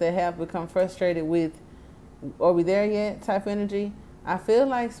of us that have become frustrated with, are we there yet type energy, I feel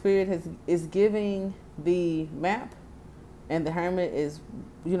like Spirit is giving the map, and the Hermit is,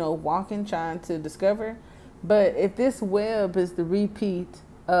 walking, trying to discover. But if this web is the repeat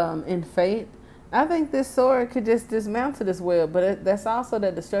in fate, I think this sword could just dismantle this web. But that's also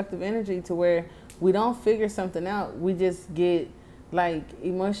that destructive energy to where we don't figure something out. We just get like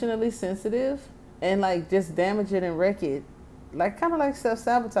emotionally sensitive and like just damage it and wreck it. Like kind of like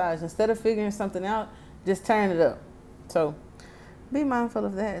self-sabotage. Instead of figuring something out, just turn it up. So be mindful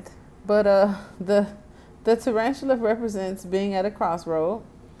of that. But the tarantula represents being at a crossroad.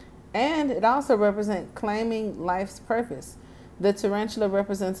 And it also represents claiming life's purpose. The tarantula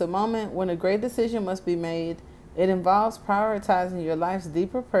represents a moment when a great decision must be made. It involves prioritizing your life's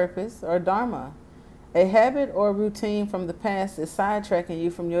deeper purpose or dharma. A habit or routine from the past is sidetracking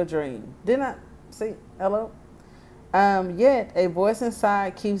you from your dream. Didn't I see? Hello? Yet a voice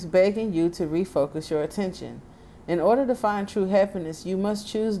inside keeps begging you to refocus your attention. In order to find true happiness, you must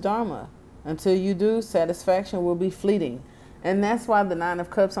choose dharma. Until you do, satisfaction will be fleeting. And that's why the 9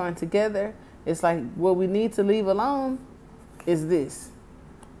 of Cups aren't together. It's like what we need to leave alone is this.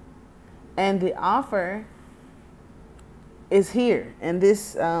 And the offer is here. And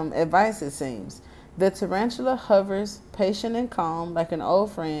this advice, it seems. The tarantula hovers patient and calm like an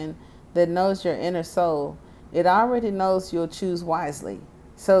old friend that knows your inner soul. It already knows you'll choose wisely.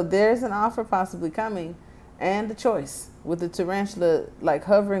 So there's an offer possibly coming and a choice with the tarantula like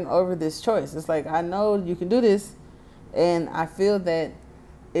hovering over this choice. It's like, I know you can do this. And I feel that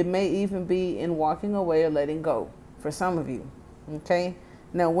it may even be in walking away or letting go for some of you. Okay.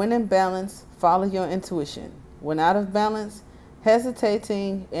 Now, when in balance, follow your intuition. When out of balance,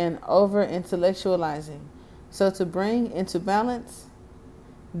 hesitating and over intellectualizing. So to bring into balance,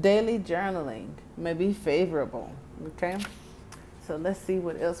 daily journaling may be favorable. Okay. So let's see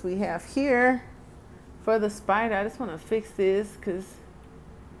what else we have here for the spider. I just want to fix this because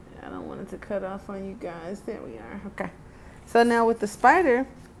I don't want it to cut off on you guys. There we are. Okay. So now with the spider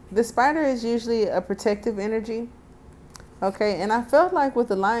is usually a protective energy. Okay. And I felt like with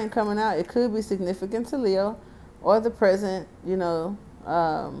the lion coming out, it could be significant to Leo or the present, Leo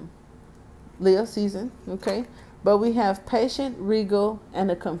season. Okay. But we have patient, regal, and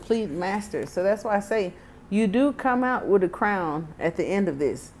a complete master. So that's why I say you do come out with a crown at the end of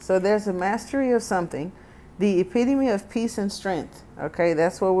this. So there's a mastery of something, the epitome of peace and strength. Okay.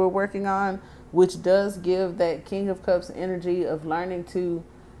 That's what we're working on which does give that King of Cups energy of learning to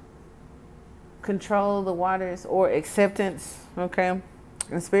control the waters or acceptance, okay?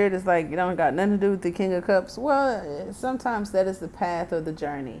 And Spirit is like, you don't got nothing to do with the King of Cups. Well, sometimes that is the path or the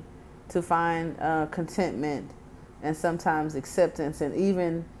journey to find contentment and sometimes acceptance. And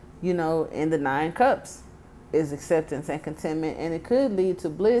even, you know, in the 9 cups is acceptance and contentment. And it could lead to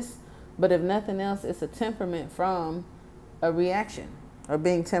bliss. But if nothing else, it's a temperament from a reaction or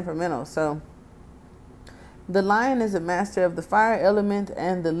being temperamental. So the lion is a master of the fire element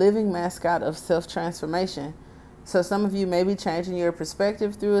and the living mascot of self-transformation. So some of you may be changing your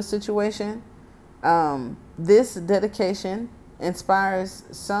perspective through a situation. This dedication inspires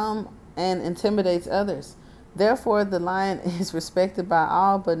some and intimidates others. Therefore, the lion is respected by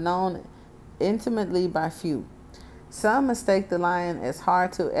all but known intimately by few. Some mistake the lion as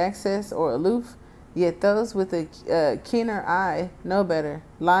hard to access or aloof, yet those with a keener eye know better.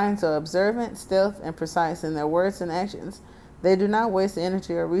 Lions are observant, stealth, and precise in their words and actions. They do not waste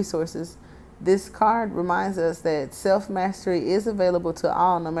energy or resources. This card reminds us that self-mastery is available to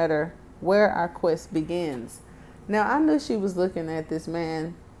all, no matter where our quest begins. Now, I knew she was looking at this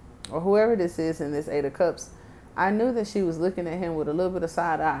man, or whoever this is in this 8 of Cups. I knew that she was looking at him with a little bit of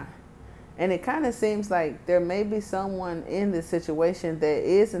side eye. And it kind of seems like there may be someone in this situation that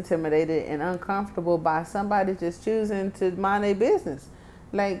is intimidated and uncomfortable by somebody just choosing to mind their business.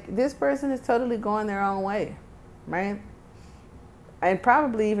 Like, this person is totally going their own way, right? And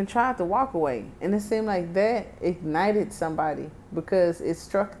probably even tried to walk away. And it seemed like that ignited somebody because it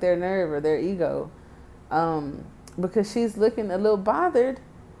struck their nerve or their ego. Because she's looking a little bothered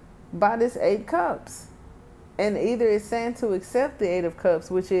by this 8 Cups. And either it's saying to accept the 8 of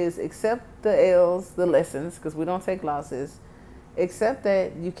Cups, which is accept the L's, the lessons, because we don't take losses. Accept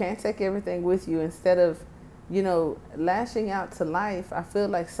that you can't take everything with you. Instead of, you know, lashing out to life, I feel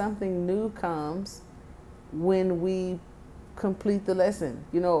like something new comes when we complete the lesson,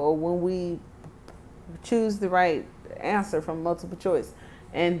 you know, or when we choose the right answer from multiple choice.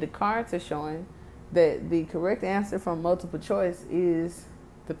 And the cards are showing that the correct answer from multiple choice is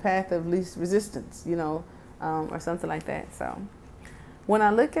the path of least resistance, you know, or something like that. So when I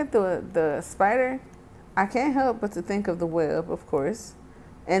look at the spider, I can't help but to think of the web, of course.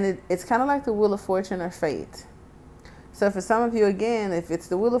 And it's kind of like the Wheel of Fortune or fate. So for some of you, again, if it's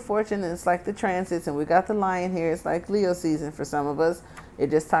the Wheel of Fortune, it's like the transits, and we got the lion here. It's like Leo season for some of us. It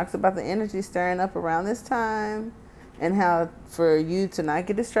just talks about the energy stirring up around this time and how for you to not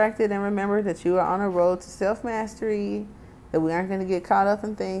get distracted and remember that you are on a road to self-mastery, that we aren't going to get caught up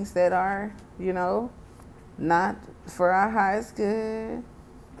in things that are, you know, not for our highest good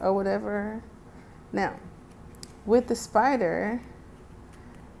or whatever. Now, with the spider,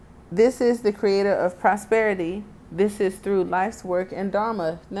 this is the creator of prosperity. This is through life's work and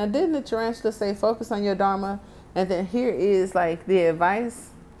dharma. Now, didn't the tarantula say focus on your dharma? And then here is like the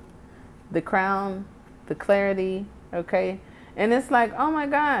advice, the crown, the clarity, okay? And it's like, oh my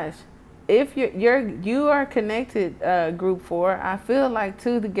gosh, if you are connected, group 4, I feel like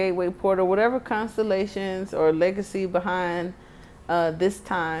to the gateway portal, whatever constellations or legacy behind this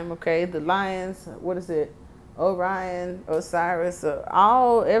time, okay? The lions, what is it? Orion, Osiris,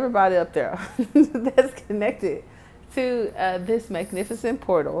 everybody up there that's connected to this magnificent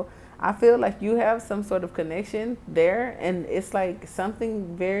portal. I feel like you have some sort of connection there, and it's like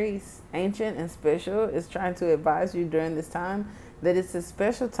something very ancient and special is trying to advise you during this time that it's a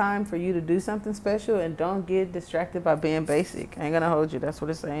special time for you to do something special, and don't get distracted by being basic. I ain't gonna hold you. That's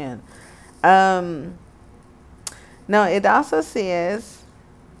what it's saying. No, it also says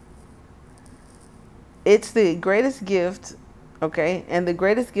it's the greatest gift, okay? And the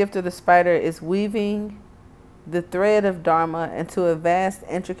greatest gift of the spider is weaving the thread of dharma into a vast,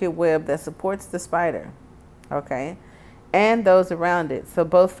 intricate web that supports the spider, okay? And those around it. So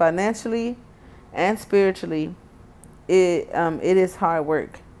both financially and spiritually, it is hard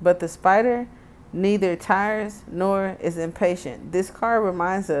work. But the spider neither tires nor is impatient. This card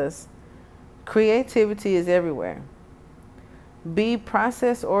reminds us creativity is everywhere. Be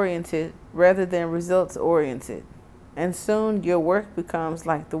process-oriented rather than results-oriented. And soon your work becomes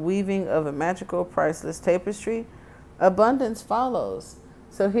like the weaving of a magical, priceless tapestry. Abundance follows.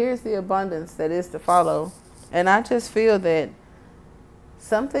 So here's the abundance that is to follow. And I just feel that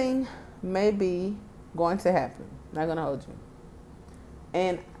something may be going to happen. Not going to hold you.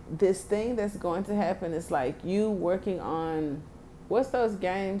 And this thing that's going to happen is like you working on, what's those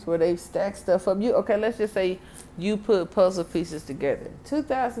games where they stack stuff up? Okay, let's just say you put puzzle pieces together.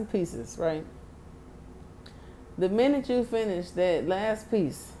 2,000 pieces, right? The minute you finish that last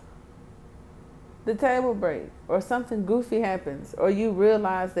piece, the table break, or something goofy happens, or you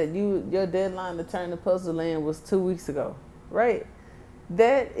realize that your deadline to turn the puzzle in was 2 weeks ago, right?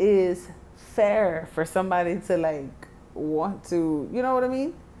 That is fair for somebody to like want to, you know what I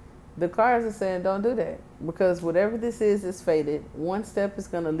mean? The cards are saying don't do that, because whatever this is fated. One step is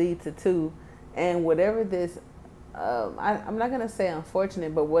going to lead to two, and whatever this, I'm not going to say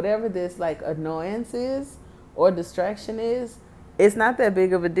unfortunate, but whatever this like annoyance is or distraction is, it's not that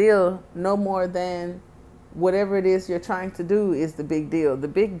big of a deal, no more than whatever it is you're trying to do is the big deal. The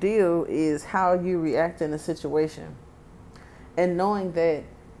big deal is how you react in a situation, and knowing that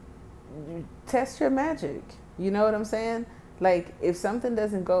you test your magic. You know what I'm saying? Like, if something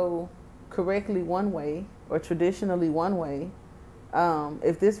doesn't go correctly one way or traditionally one way,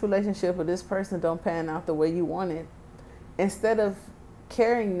 if this relationship or this person don't pan out the way you want it, instead of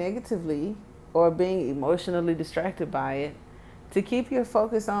caring negatively or being emotionally distracted by it, to keep your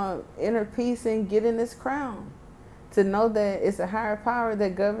focus on inner peace and getting this crown. To know that it's a higher power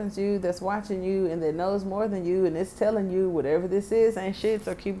that governs you, that's watching you, and that knows more than you, and it's telling you whatever this is ain't shit,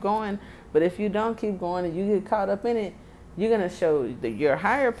 so keep going. But if you don't keep going and you get caught up in it, you're going to show your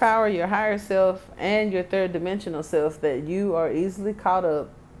higher power, your higher self, and your third dimensional self that you are easily caught up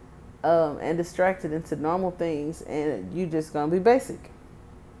and distracted into normal things, and you just going to be basic.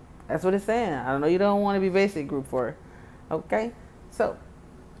 That's what it's saying. I know you don't want to be basic, group 4. Okay? So,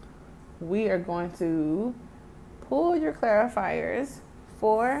 we are going to pull your clarifiers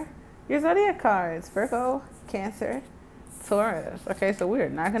for your zodiac cards. Virgo, Cancer, Taurus. Okay, so we are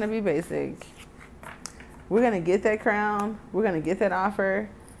not going to be basic. We're going to get that crown. We're going to get that offer.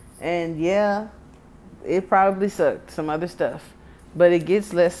 And yeah, it probably sucked, some other stuff. But it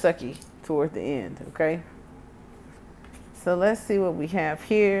gets less sucky toward the end, okay? So let's see what we have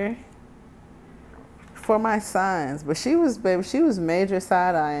here for my signs. But she was, baby, she was major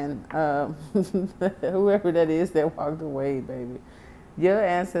side-eyeing whoever that is that walked away, baby. Your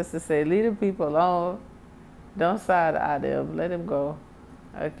ancestors say, leave the people alone. Don't side-eye them. Let them go.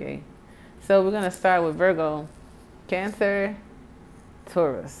 Okay. So we're going to start with Virgo, Cancer,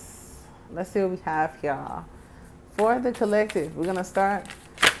 Taurus. Let's see what we have, y'all. For the collective, we're going to start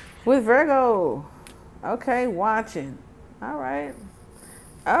with Virgo. Okay, watching. All right.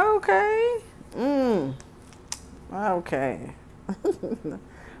 Okay. Okay.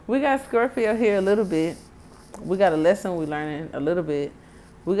 We got Scorpio here a little bit. We got a lesson we're learning a little bit.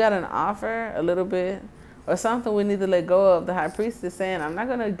 We got an offer a little bit. Or something we need to let go of. The high priest is saying, I'm not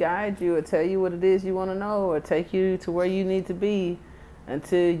going to guide you or tell you what it is you want to know or take you to where you need to be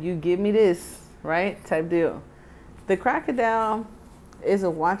until you give me this, right? Type deal. The crocodile is a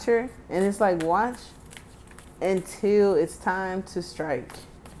watcher, and it's like watch until it's time to strike,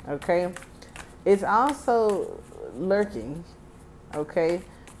 okay? It's also lurking, okay?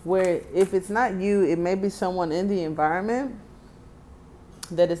 Where if it's not you, it may be someone in the environment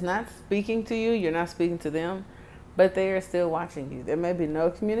that is not speaking to you, you're not speaking to them, but they are still watching you. There may be no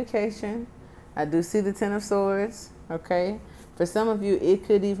communication. I do see the Ten of Swords, okay? For some of you, it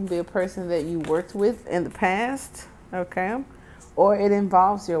could even be a person that you worked with in the past, okay? Or it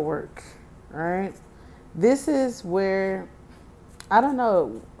involves your work, all right? This is where, I don't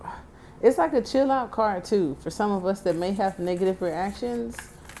know, it's like a chill out card too. For some of us that may have negative reactions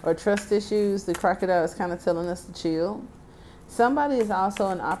or trust issues, the crocodile is kind of telling us to chill. Somebody is also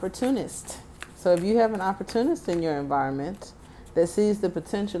an opportunist. So if you have an opportunist in your environment that sees the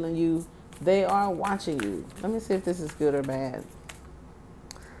potential in you, they are watching you. Let me see if this is good or bad.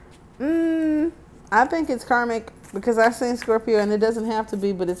 I think it's karmic because I've seen Scorpio, and it doesn't have to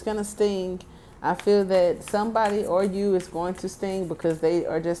be, but it's going to sting. I feel that somebody or you is going to sting because they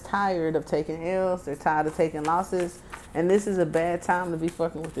are just tired of taking L's. They're tired of taking losses. And this is a bad time to be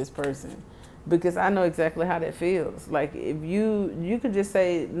fucking with this person. Because I know exactly how that feels. Like, if you could just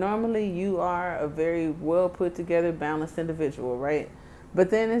say, normally you are a very well put together, balanced individual, right? But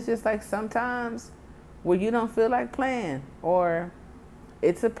then it's just like sometimes where you don't feel like playing, or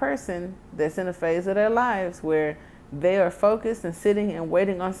it's a person that's in a phase of their lives where they are focused and sitting and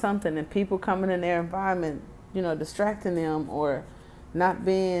waiting on something, and people coming in their environment, you know, distracting them or not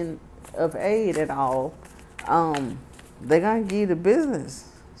being of aid at all. They're going to give you the business.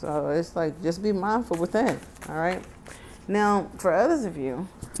 So it's like, just be mindful with that, all right? Now, for others of you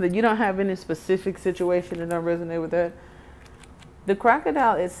that you don't have any specific situation that don't resonate with that, the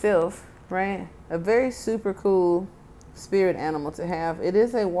crocodile itself, right, a very super cool spirit animal to have. It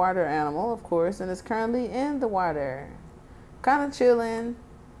is a water animal, of course, and it's currently in the water, kind of chilling,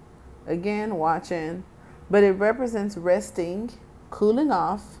 again, watching, but it represents resting, cooling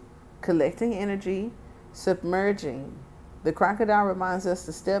off, collecting energy, submerging, The crocodile reminds us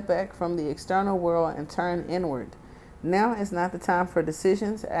to step back from the external world and turn inward. Now is not the time for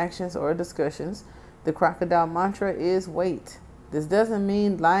decisions, actions, or discussions. The crocodile mantra is wait. This doesn't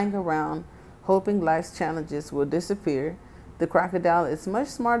mean lying around, hoping life's challenges will disappear. The crocodile is much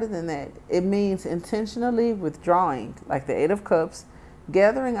smarter than that. It means intentionally withdrawing, like the Eight of Cups,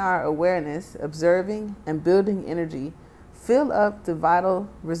 gathering our awareness, observing, and building energy. Fill up the vital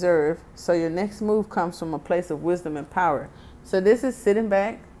reserve so your next move comes from a place of wisdom and power. So this is sitting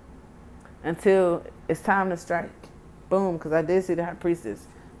back until it's time to strike. Boom, because I did see the High Priestess,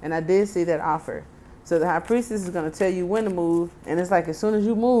 and I did see that offer. So the High Priestess is going to tell you when to move, and it's like as soon as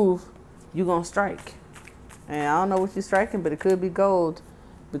you move, you're going to strike. And I don't know what you're striking, but it could be gold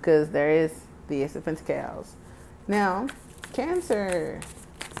because there is the Ace of Pentacles. Now, Cancer.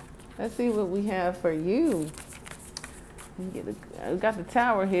 Let's see what we have for you. We got the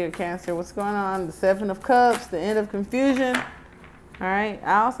Tower here, Cancer. What's going on? The Seven of Cups, the end of confusion. All right.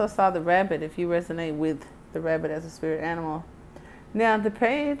 I also saw the rabbit, if you resonate with the rabbit as a spirit animal. Now, the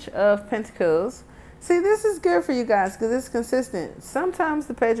Page of Pentacles. See, this is good for you guys because it's consistent. Sometimes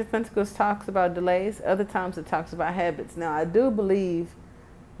the Page of Pentacles talks about delays. Other times it talks about habits. Now, I do believe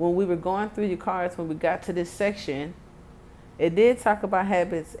when we were going through your cards, when we got to this section, it did talk about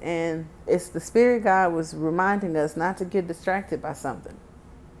habits, and it's the spirit guide was reminding us not to get distracted by something.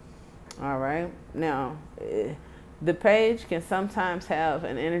 All right. Now, the page can sometimes have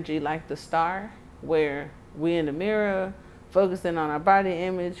an energy like the star, where we in the mirror, focusing on our body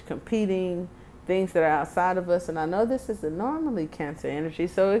image, competing, things that are outside of us. And I know this is a normally Cancer energy,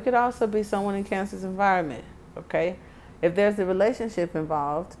 so it could also be someone in Cancer's environment. Okay. If there's a relationship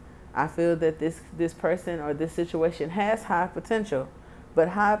involved, I feel that this person or this situation has high potential, but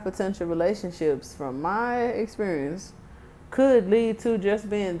high potential relationships, from my experience, could lead to just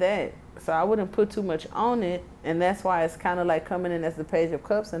being that. So I wouldn't put too much on it, and that's why it's kind of like coming in as the Page of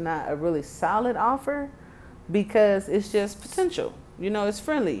Cups and not a really solid offer, because it's just potential. You know, it's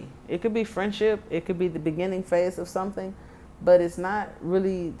friendly. It could be friendship. It could be the beginning phase of something, but it's not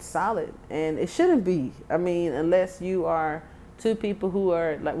really solid, and it shouldn't be. I mean, unless you are two people who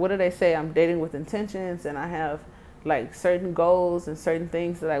are like, what do they say? I'm dating with intentions, and I have like certain goals and certain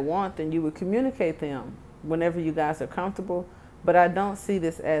things that I want, then you would communicate them whenever you guys are comfortable. But I don't see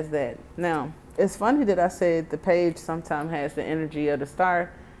this as that. Now, it's funny that I said the page sometimes has the energy of the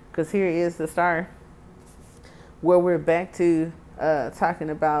star, because here is the star, where we're back to talking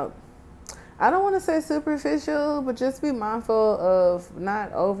about, I don't want to say superficial, but just be mindful of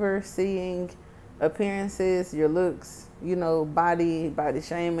not overseeing appearances, your looks, you know, body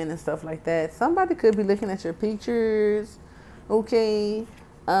shaming and stuff like that. Somebody could be looking at your pictures. Okay.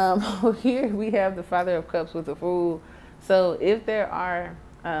 Here we have the Father of Cups with the Fool. So if there are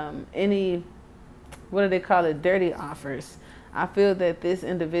any, what do they call it, dirty offers, I feel that this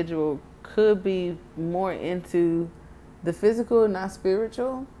individual could be more into the physical, not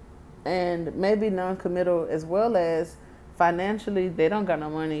spiritual, and maybe non-committal, as well as financially they don't got no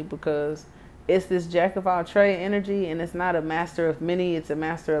money, because it's this jack of all trade energy, and it's not a master of many, it's a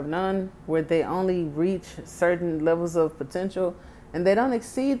master of none, where they only reach certain levels of potential and they don't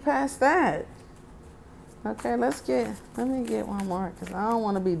exceed past that. Okay, let me get one more, because I don't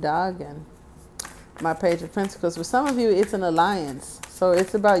want to be dogging my Page of Pentacles. For some of you, it's an alliance. So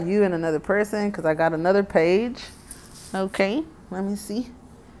it's about you and another person, because I got another page. Okay, let me see.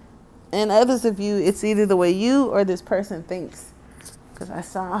 And others of you, it's either the way you or this person thinks, because I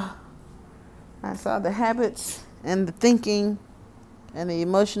saw the habits and the thinking and the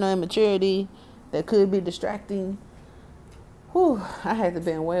emotional immaturity that could be distracting. Whew, I had to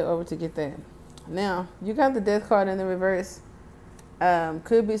bend way over to get that. Now, you got the Death card in the reverse.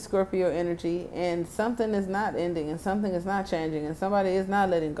 Could be Scorpio energy, and something is not ending, and something is not changing, and somebody is not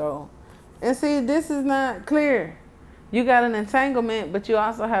letting go. And see, this is not clear. You got an entanglement, but you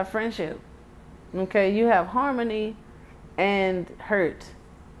also have friendship. Okay, you have harmony and hurt.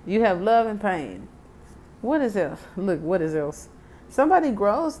 You have love and pain. What is else? Look, what is else? Somebody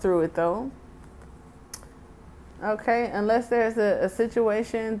grows through it, though. Okay, unless there's a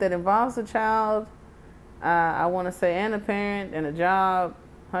situation that involves a child, I want to say, and a parent and a job,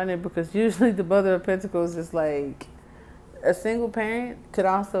 honey, because usually the Mother of Pentacles is like a single parent, could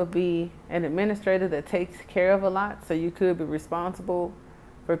also be an administrator that takes care of a lot. So you could be responsible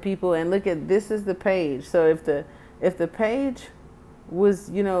for people. And look at, this is the page. So if the page was,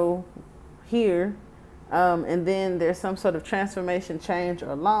 you know, here, and then there's some sort of transformation, change,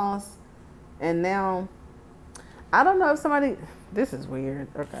 or loss, and now, I don't know if somebody, this is weird.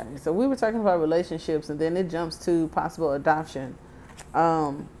 Okay, so we were talking about relationships, and then it jumps to possible adoption.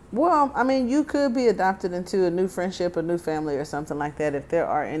 Well, I mean, you could be adopted into a new friendship, a new family, or something like that if there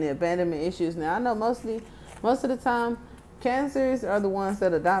are any abandonment issues. Now, I know most of the time, Cancers are the ones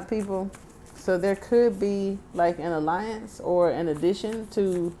that adopt people. So there could be like an alliance or an addition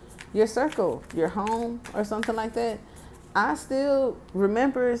to your circle, your home, or something like that. I still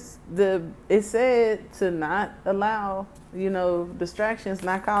remember it said to not allow, distractions,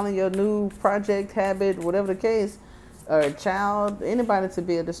 not calling your new project, habit, whatever the case, or a child, anybody to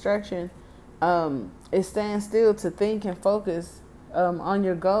be a distraction. It stands still to think and focus on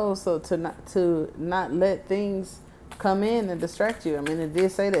your goals, so to not let things come in and distract you. I mean, it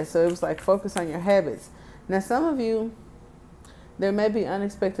did say that, so it was like focus on your habits. Now, some of you, there may be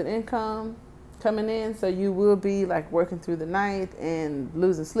unexpected income coming in, so you will be like working through the night and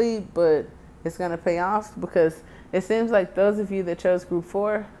losing sleep, but it's going to pay off, because it seems like those of you that chose group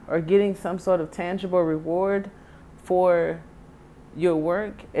 4 are getting some sort of tangible reward for your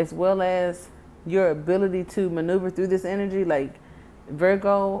work, as well as your ability to maneuver through this energy. Like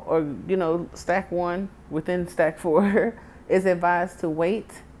Virgo, or stack 1 within stack 4 is advised to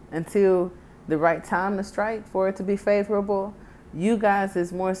wait until the right time to strike for it to be favorable. You guys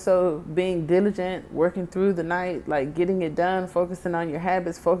is more so being diligent, working through the night, like getting it done, focusing on your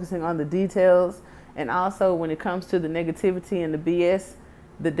habits, focusing on the details. And also when it comes to the negativity and the BS,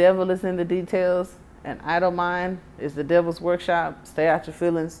 the devil is in the details. An idle mind is the devil's workshop. Stay out your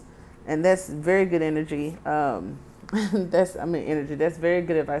feelings. And that's very good energy. That's very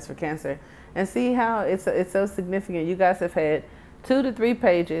good advice for Cancer. And see how it's so significant. You guys have had 2 to 3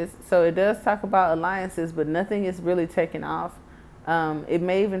 pages. So it does talk about alliances, but nothing is really taken off. It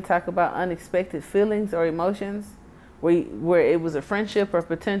may even talk about unexpected feelings or emotions where it was a friendship or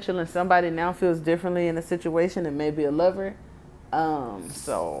potential and somebody now feels differently in a situation, and maybe a lover.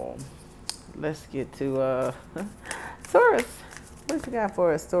 So let's get to Taurus. What you got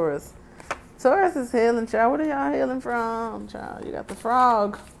for us, Taurus? Taurus is healing, child. What are y'all healing from, child? You got the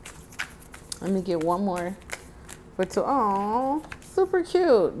frog. Let me get one more for oh, super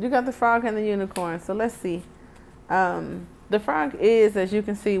cute. You got the frog and the unicorn. So let's see. The frog is, as you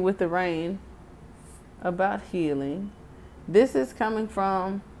can see with the rain, about healing. This is coming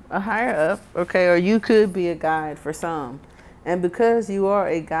from a higher up, okay? Or you could be a guide for some. And because you are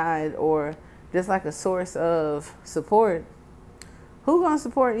a guide or just like a source of support, who gonna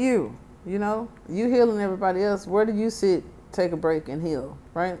support you? You healing everybody else. Where do you sit, take a break, and heal,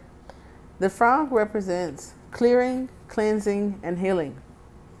 right? The frog represents clearing, cleansing, and healing.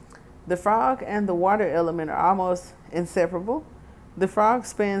 The frog and the water element are almost inseparable. The frog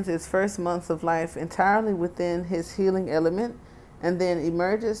spends its first months of life entirely within his healing element and then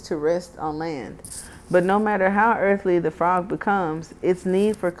emerges to rest on land. But no matter how earthly the frog becomes, its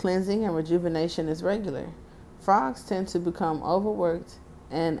need for cleansing and rejuvenation is regular. Frogs tend to become overworked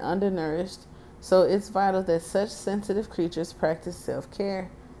and undernourished, so it's vital that such sensitive creatures practice self-care.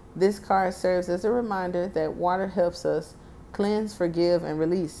 This card serves as a reminder that water helps us cleanse, forgive, and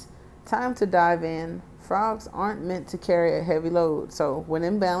release. Time to dive in. Frogs aren't meant to carry a heavy load, so when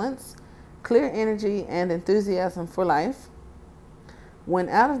in balance, clear energy and enthusiasm for life. When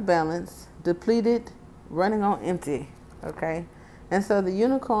out of balance, depleted, running on empty, okay? And so the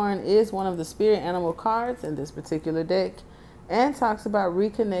unicorn is one of the spirit animal cards in this particular deck, and talks about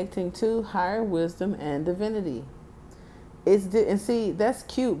reconnecting to higher wisdom and divinity. And see, that's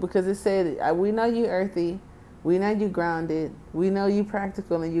cute, because it said, we know you earthy, we know you grounded, we know you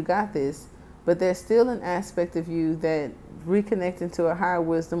practical, and you got this, but there's still an aspect of you that reconnecting to a higher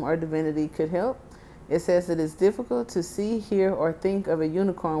wisdom or divinity could help. It says it is difficult to see, hear, or think of a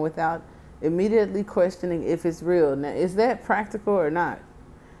unicorn without immediately questioning if it's real. Now, is that practical or not?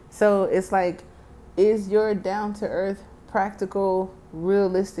 So it's like, is your down-to-earth, practical,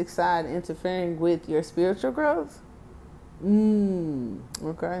 realistic side interfering with your spiritual growth?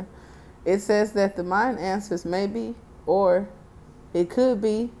 Okay. It says that the mind answers maybe, or it could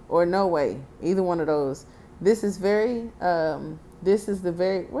be, or no way. Either one of those. This very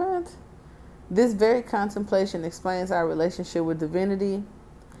contemplation explains our relationship with divinity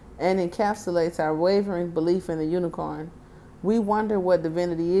and encapsulates our wavering belief in the unicorn. We wonder what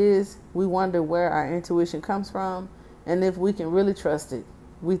divinity is. We wonder where our intuition comes from and if we can really trust it.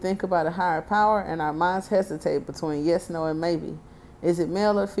 We think about a higher power and our minds hesitate between yes, no, and maybe. Is it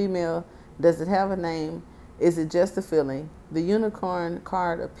male or female? Does it have a name? Is it just a feeling? The unicorn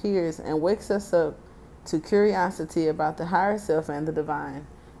card appears and wakes us up to curiosity about the higher self and the divine.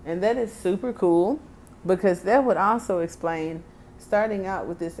 And that is super cool, because that would also explain starting out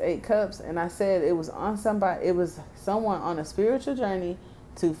with this 8 cups. And I said it was someone on a spiritual journey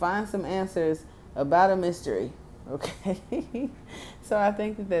to find some answers about a mystery. Okay. So I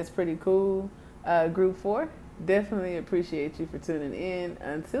think that that's pretty cool. Group 4, definitely appreciate you for tuning in.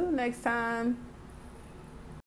 Until next time.